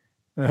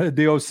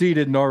 The OC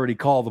didn't already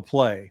call the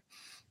play.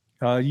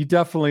 You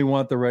definitely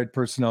want the right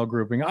personnel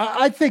grouping.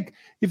 I think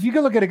if you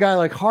can look at a guy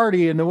like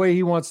Hardy and the way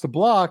he wants to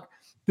block,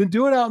 then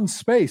do it out in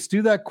space.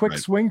 Do that quick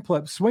swing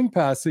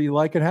pass that you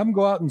like, and have him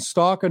go out and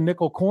stalk a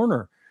nickel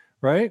corner,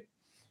 right?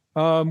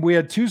 We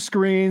had 2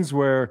 screens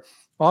where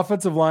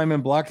offensive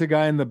lineman blocked a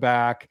guy in the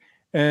back,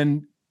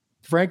 and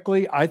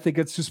frankly, I think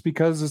it's just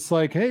because it's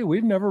like, hey,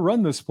 we've never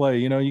run this play.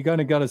 You kind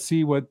of got to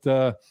see what,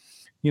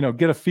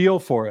 get a feel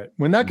for it.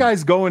 When that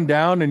guy's going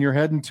down and you're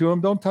heading to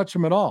him, don't touch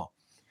him at all.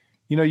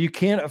 You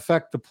can't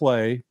affect the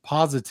play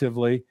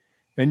positively,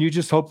 and you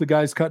just hope the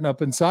guy's cutting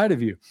up inside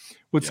of you.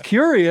 What's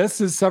curious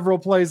is several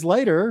plays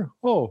later,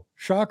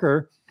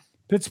 shocker,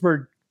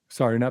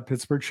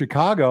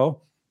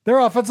 Chicago, their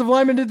offensive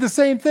lineman did the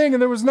same thing,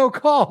 and there was no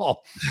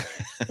call.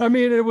 I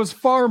mean, it was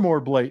far more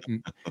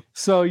blatant.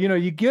 So,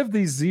 you give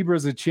these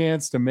zebras a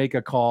chance to make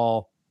a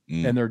call,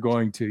 and they're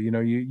going to.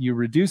 You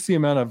reduce the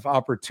amount of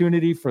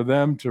opportunity for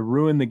them to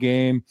ruin the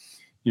game,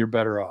 you're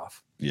better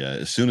off. Yeah,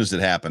 as soon as it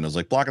happened, I was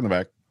like, block in the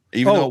back.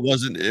 Even though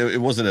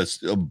it wasn't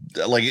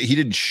like he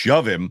didn't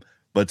shove him,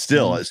 but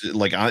still,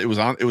 it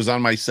was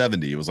on my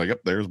 70. It was like,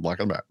 there's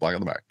block on the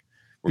back.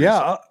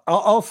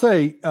 I'll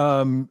say,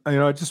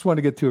 I just want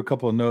to get to a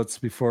couple of notes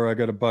before I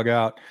got to bug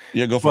out.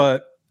 Yeah, go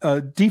for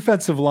it.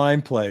 Defensive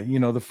line play,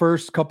 the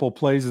first couple of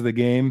plays of the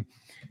game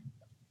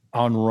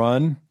on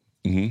run,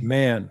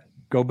 man,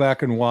 go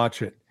back and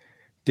watch it.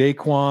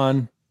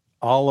 Daquan,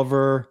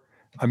 Oliver.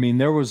 I mean,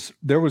 there was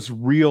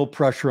real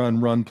pressure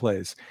on run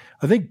plays.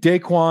 I think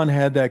Daquan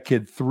had that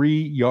kid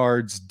 3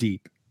 yards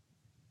deep,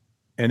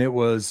 and it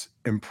was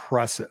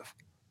impressive,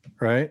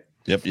 right?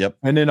 Yep.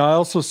 And then I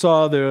also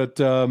saw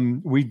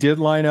that we did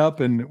line up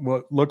in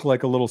what looked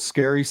like a little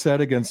scary set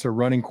against a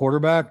running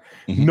quarterback.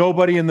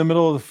 Nobody in the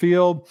middle of the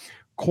field,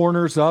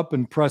 corners up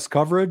and press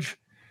coverage.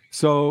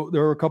 So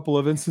there were a couple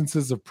of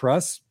instances of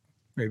press.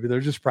 Maybe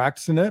they're just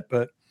practicing it,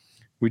 but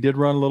we did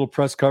run a little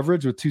press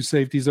coverage with 2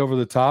 safeties over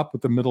the top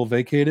with the middle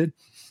vacated,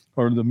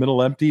 or the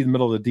middle empty, the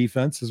middle of the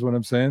defense is what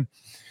I'm saying.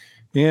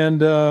 And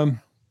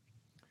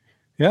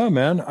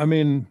man, I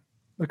mean,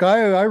 look,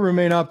 I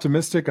remain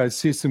optimistic. I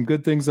see some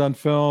good things on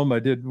film. I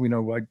did,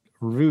 I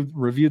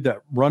reviewed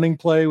that running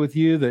play with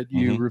you that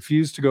you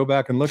refused to go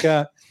back and look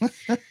at.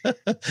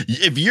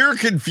 If you're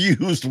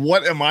confused,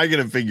 what am I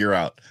going to figure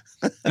out?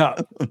 No,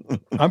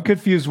 I'm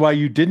confused why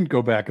you didn't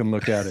go back and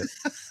look at it.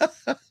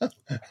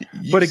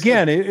 But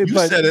again, you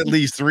said at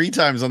least 3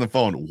 times on the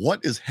phone,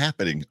 what is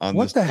happening on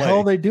this play? What the hell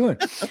are they doing?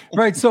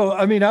 Right. So,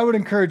 I mean, I would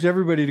encourage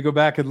everybody to go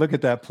back and look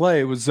at that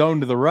play. It was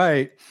zoned to the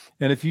right.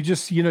 And if you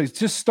just,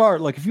 just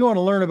start, like if you want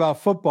to learn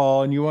about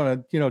football and you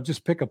want to,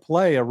 just pick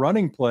a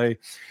running play,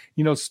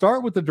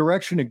 start with the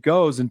direction it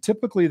goes. And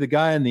typically the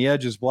guy on the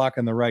edge is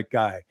blocking the right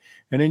guy.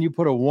 And then you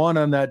put a 1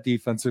 on that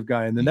defensive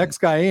guy. And the next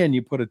guy in,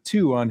 you put a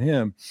 2 on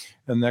him.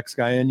 And the next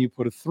guy in, you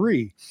put a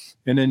 3.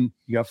 And then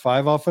you got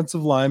 5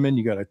 offensive linemen.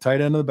 You got a tight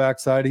end on the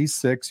backside. He's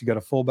 6. You got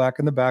a fullback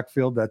in the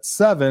backfield. That's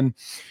 7.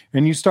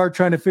 And you start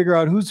trying to figure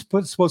out who's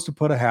supposed to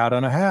put a hat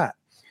on a hat.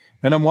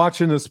 And I'm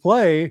watching this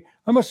play.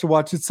 I must have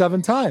watched it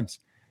 7 times.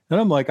 And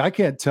I'm like, I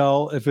can't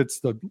tell if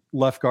it's the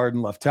left guard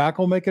and left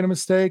tackle making a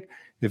mistake,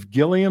 if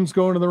Gilliam's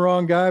going to the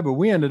wrong guy, but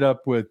we ended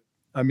up with,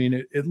 I mean,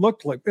 it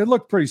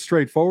looked pretty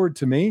straightforward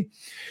to me.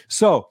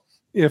 So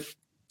if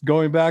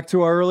going back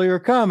to our earlier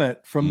comment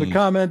from the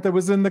comment that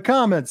was in the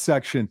comments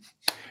section,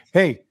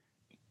 hey,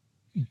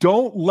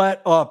 don't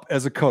let up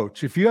as a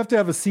coach. If you have to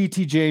have a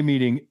CTJ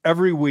meeting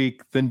every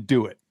week, then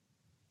do it.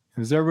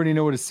 Does everybody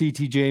know what a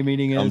CTJ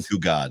meeting is? Come to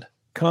God.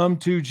 Come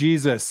to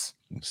Jesus.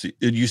 See,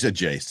 you said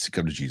J.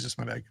 Come to Jesus,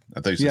 my bad. I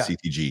thought you said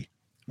CTG.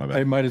 My bad.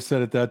 I might have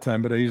said it that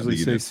time, but I usually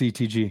say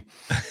CTG.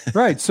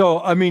 Right. So,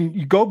 I mean,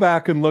 you go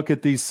back and look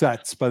at these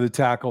sets by the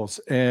tackles,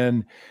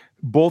 and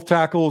both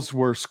tackles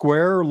were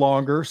square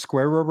longer,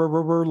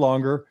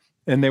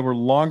 and they were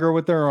longer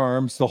with their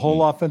arms. The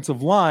whole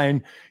offensive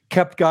line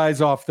kept guys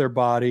off their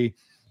body,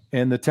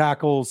 and the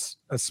tackles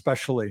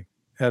especially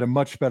had a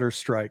much better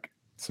strike.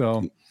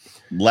 So,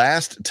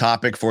 last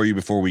topic for you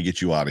before we get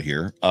you out of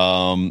here.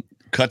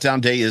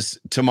 Cutdown day is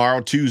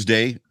tomorrow,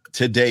 Tuesday.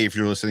 Today, if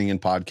you're listening in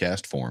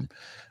podcast form,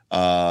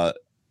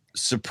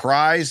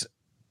 surprise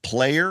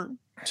player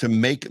to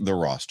make the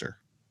roster.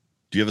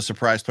 Do you have a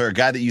surprise player, a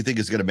guy that you think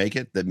is going to make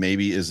it, that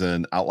maybe is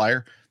an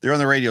outlier? They're on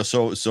the radio.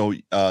 So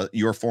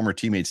your former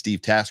teammate,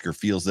 Steve Tasker,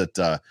 feels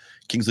that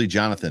Kingsley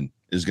Jonathan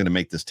is going to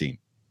make this team,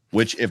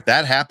 which if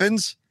that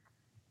happens,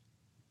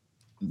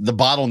 the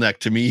bottleneck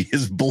to me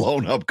is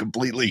blown up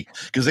completely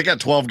because they got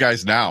 12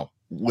 guys now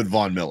with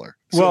Von Miller.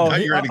 So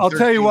well, I'll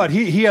tell you what,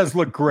 he has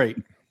looked great.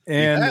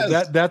 And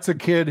that's a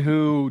kid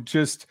who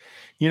just,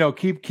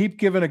 keep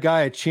giving a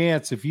guy a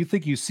chance. If you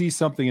think you see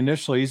something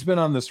initially, he's been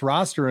on this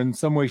roster in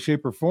some way,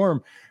 shape, or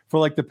form for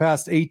like the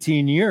past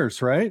 18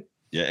 years, right?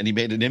 Yeah, and he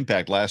made an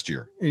impact last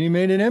year.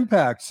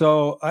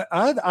 So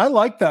I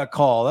like that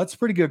call. That's a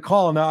pretty good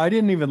call. Now, I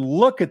didn't even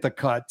look at the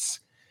cuts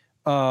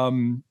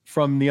from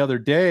the other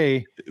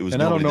day. It was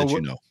and I don't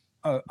know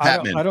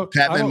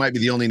Patman might be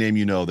the only name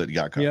you know that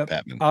got cut. Yep.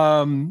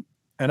 Patman.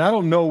 And I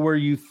don't know where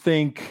you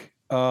think,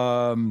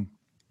 of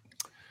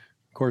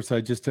course,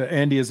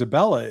 Andy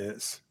Isabella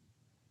is.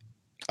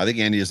 I think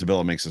Andy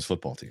Isabella makes this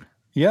football team.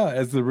 Yeah,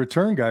 as the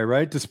return guy,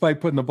 right?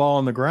 Despite putting the ball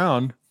on the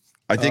ground.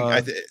 I think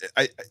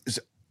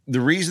the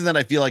reason that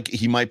I feel like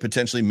he might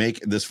potentially make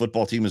this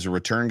football team as a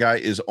return guy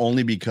is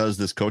only because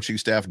this coaching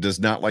staff does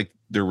not like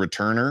their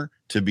returner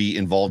to be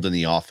involved in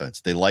the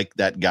offense. They like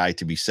that guy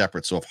to be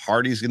separate. So if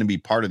Hardy's going to be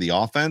part of the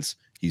offense,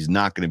 he's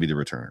not going to be the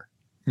returner.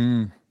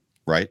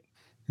 Right?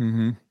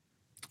 Mm-hmm.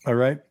 All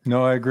right.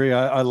 No, I agree.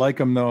 I like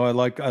him though. I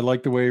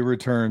like the way he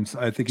returns.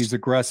 I think he's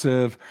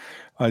aggressive.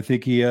 I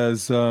think he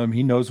has,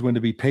 he knows when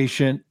to be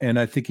patient. And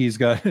I think he's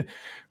got,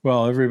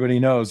 well, everybody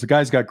knows the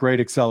guy's got great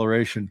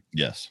acceleration.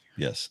 Yes.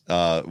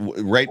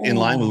 Right in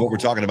line with what we're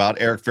talking about.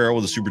 Eric Farrell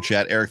with a super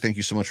chat. Eric, thank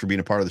you so much for being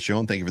a part of the show.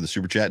 And thank you for the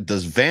super chat.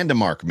 Does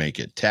Vandemark make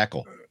it?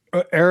 Tackle.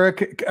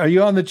 Eric, are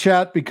you on the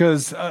chat?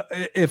 Because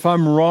if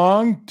I'm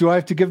wrong, do I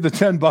have to give the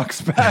 $10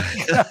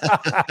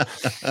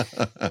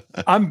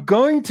 back? I'm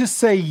going to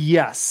say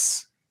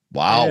yes.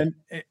 Wow. And,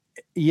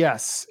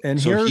 yes.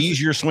 And so he's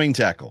your swing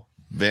tackle,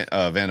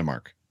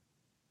 Vandemark.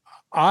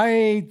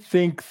 I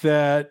think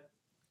that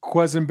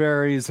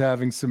Quesenberry is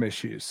having some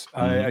issues.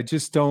 I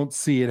just don't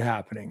see it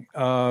happening.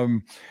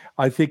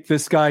 I think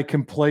this guy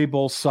can play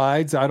both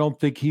sides. I don't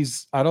think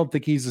he's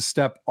a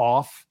step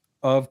off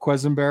of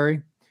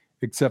Quesenberry,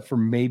 except for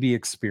maybe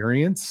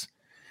experience.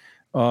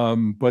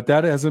 But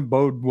that hasn't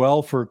boded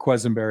well for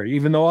Quesenberry,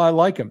 even though I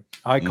like him.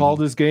 I called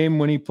his game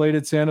when he played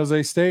at San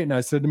Jose State, and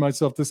I said to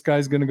myself, this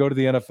guy's going to go to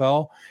the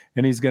NFL,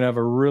 and he's going to have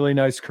a really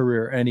nice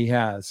career, and he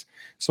has.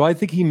 So I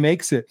think he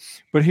makes it.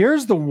 But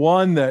here's the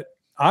one that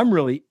I'm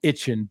really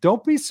itching.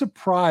 Don't be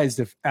surprised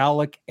if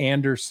Alec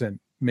Anderson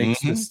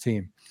makes this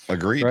team.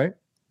 Agreed. Right?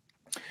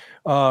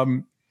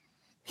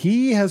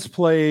 He has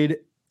played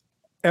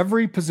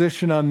every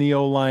position on the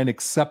O-line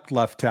except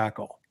left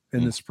tackle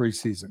in this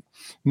preseason.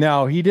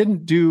 Now, he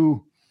didn't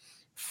do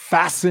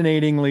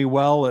fascinatingly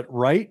well at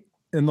right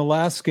in the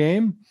last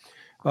game.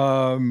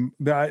 There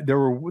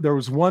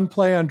was one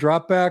play on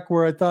drop back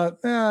where I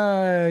thought,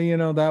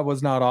 that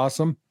was not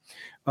awesome.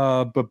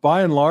 But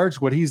by and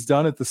large, what he's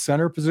done at the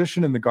center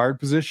position and the guard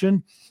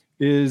position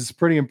is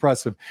pretty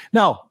impressive.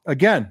 Now,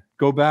 again,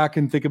 go back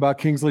and think about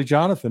Kingsley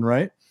Jonathan,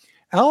 right?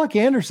 Alec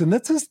Anderson,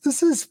 this is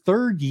his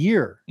third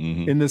year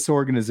in this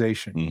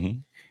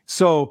organization.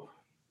 So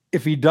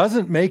if he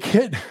doesn't make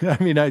it,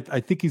 I mean, I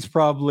think he's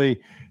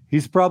probably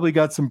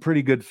got some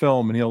pretty good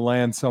film, and he'll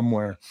land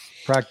somewhere,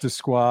 practice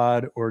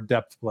squad or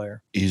depth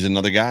player. He's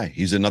another guy.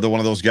 He's another one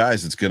of those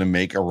guys that's going to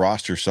make a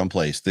roster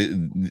someplace.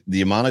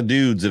 The amount of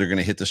dudes that are going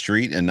to hit the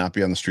street and not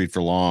be on the street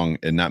for long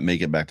and not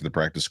make it back to the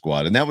practice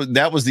squad. And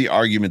that was the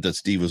argument that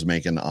Steve was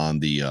making on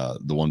the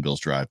One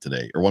Bills Drive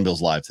today, or One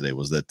Bills Live today,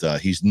 was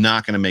that he's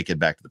not going to make it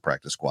back to the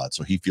practice squad.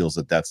 So he feels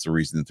that that's the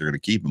reason that they're going to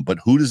keep him. But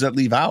who does that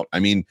leave out? I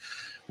mean,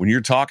 when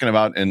you're talking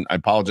about, and I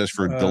apologize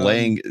for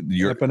delaying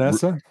your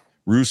Epinesa,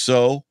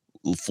 Rousseau,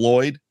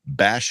 Floyd,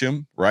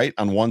 Basham, right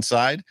on one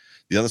side,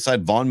 the other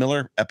side, Von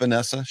Miller,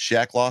 Epinesa,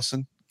 Shaq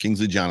Lawson,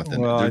 Kingsley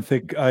Jonathan. Well, I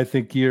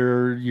think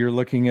you're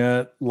looking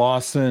at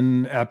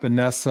Lawson,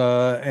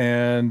 Epinesa,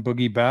 and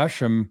Boogie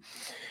Basham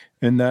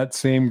in that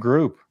same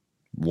group.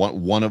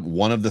 One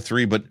of the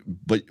three, but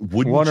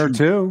wouldn't one or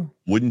two?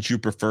 Wouldn't you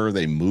prefer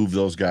they move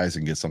those guys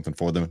and get something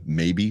for them?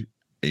 Maybe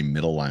a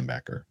middle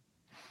linebacker.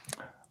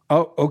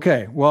 Oh,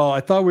 okay. Well,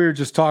 I thought we were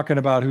just talking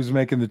about who's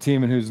making the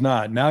team and who's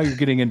not. Now you're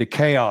getting into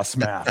chaos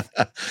math.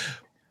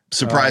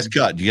 Surprise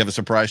cut. Do you have a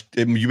surprise?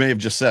 You may have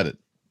just said it.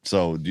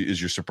 So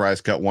is your surprise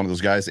cut one of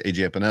those guys?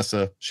 AJ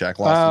Epinesa, Shaq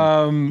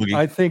Lawson?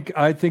 I think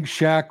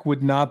Shaq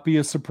would not be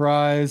a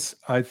surprise.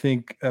 I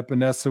think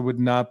Epinesa would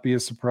not be a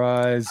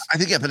surprise. I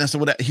think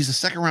Epinesa he's a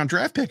second round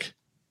draft pick.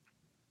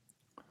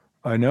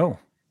 I know.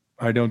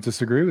 I don't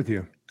disagree with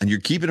you. And you're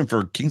keeping him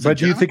for Kingsley. But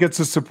do you think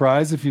it's a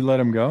surprise if you let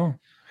him go?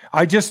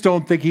 I just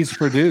don't think he's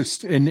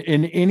produced in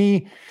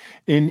any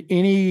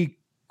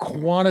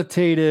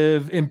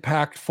quantitative,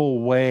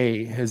 impactful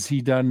way. Has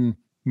he done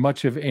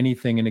much of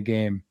anything in a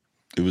game?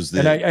 It was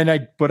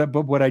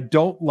but what I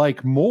don't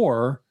like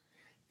more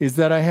is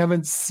that I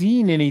haven't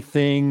seen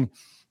anything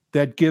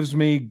that gives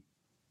me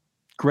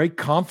great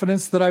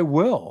confidence that I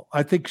will.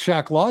 I think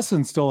Shaq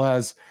Lawson still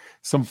has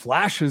some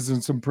flashes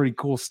and some pretty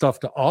cool stuff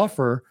to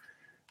offer.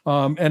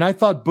 And I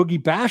thought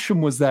Boogie Basham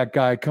was that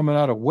guy coming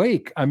out of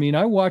Wake. I mean,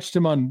 I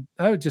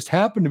just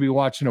happened to be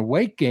watching a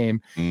Wake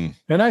game, and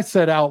I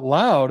said out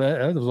loud,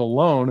 I was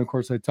alone. Of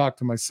course, I talked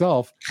to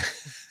myself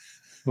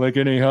like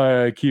any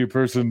high IQ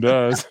person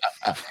does.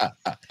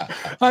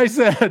 I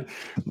said,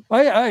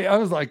 I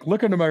was like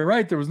looking to my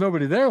right. There was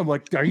nobody there. I'm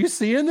like, are you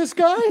seeing this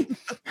guy?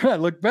 I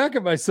look back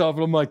at myself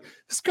and I'm like,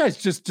 this guy's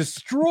just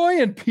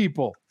destroying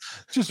people,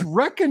 just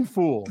wrecking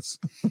fools.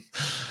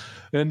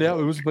 And it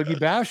was Boogie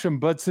Basham.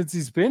 But since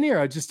he's been here,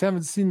 I just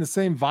haven't seen the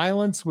same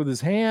violence with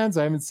his hands.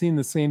 I haven't seen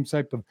the same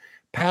type of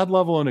pad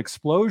level and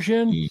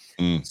explosion.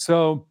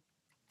 So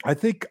I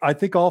think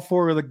all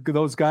four of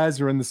those guys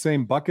are in the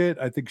same bucket.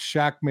 I think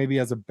Shaq maybe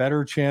has a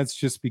better chance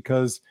just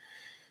because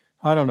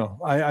I don't know.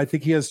 I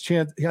think he has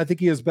chance. I think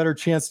he has better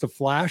chance to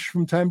flash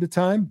from time to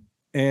time,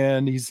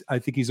 and I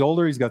think he's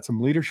older. He's got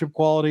some leadership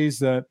qualities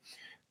that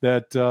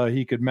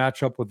he could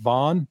match up with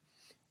Vaughn.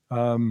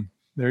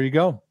 There you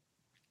go.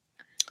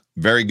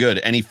 Very good.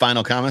 Any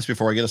final comments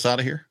before I get us out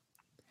of here?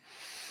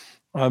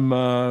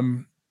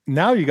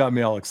 Now you got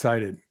me all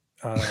excited.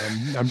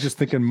 I'm just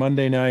thinking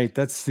Monday night.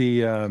 That's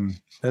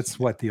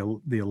what the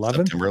 11th,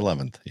 September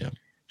 11th. Yeah.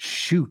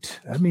 Shoot,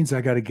 that means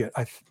I got to get.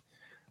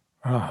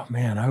 Oh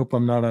man, I hope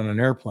I'm not on an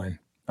airplane.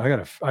 I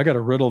gotta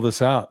riddle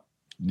this out.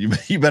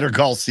 You better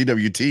call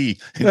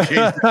CWT and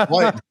change your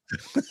flight.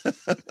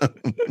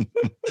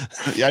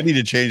 Yeah, I need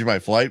to change my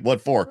flight.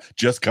 What for?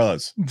 Just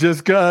cause.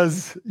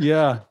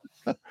 Yeah.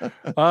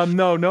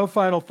 No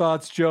final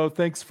thoughts, Joe.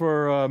 Thanks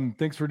for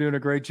doing a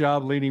great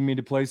job leading me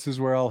to places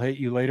where I'll hate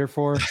you later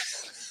for.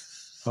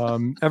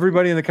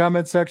 Everybody in the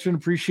comment section,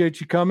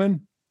 appreciate you coming.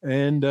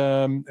 And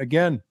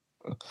again,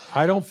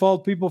 I don't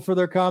fault people for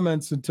their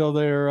comments until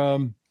they're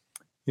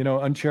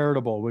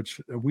uncharitable, which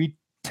we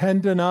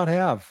tend to not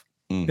have.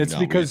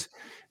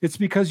 It's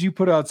because you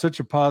put out such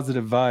a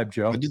positive vibe,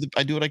 Joe.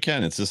 I do what I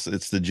can. It's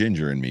the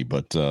ginger in me,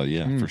 but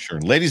for sure.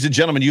 Ladies and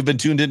gentlemen, you've been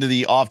tuned into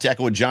the Off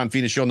Tackle with John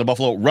Fina show on the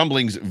Buffalo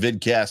Rumblings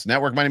Vidcast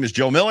Network. My name is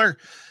Joe Miller,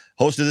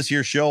 host of this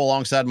here show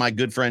alongside my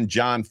good friend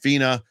John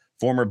Fina,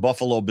 former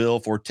Buffalo Bill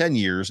for 10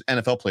 years,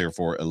 NFL player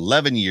for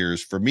 11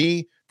 years. For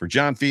me, for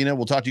John Fina,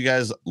 we'll talk to you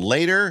guys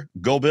later.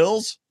 Go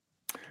Bills.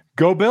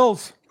 Go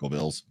Bills. Go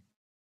Bills.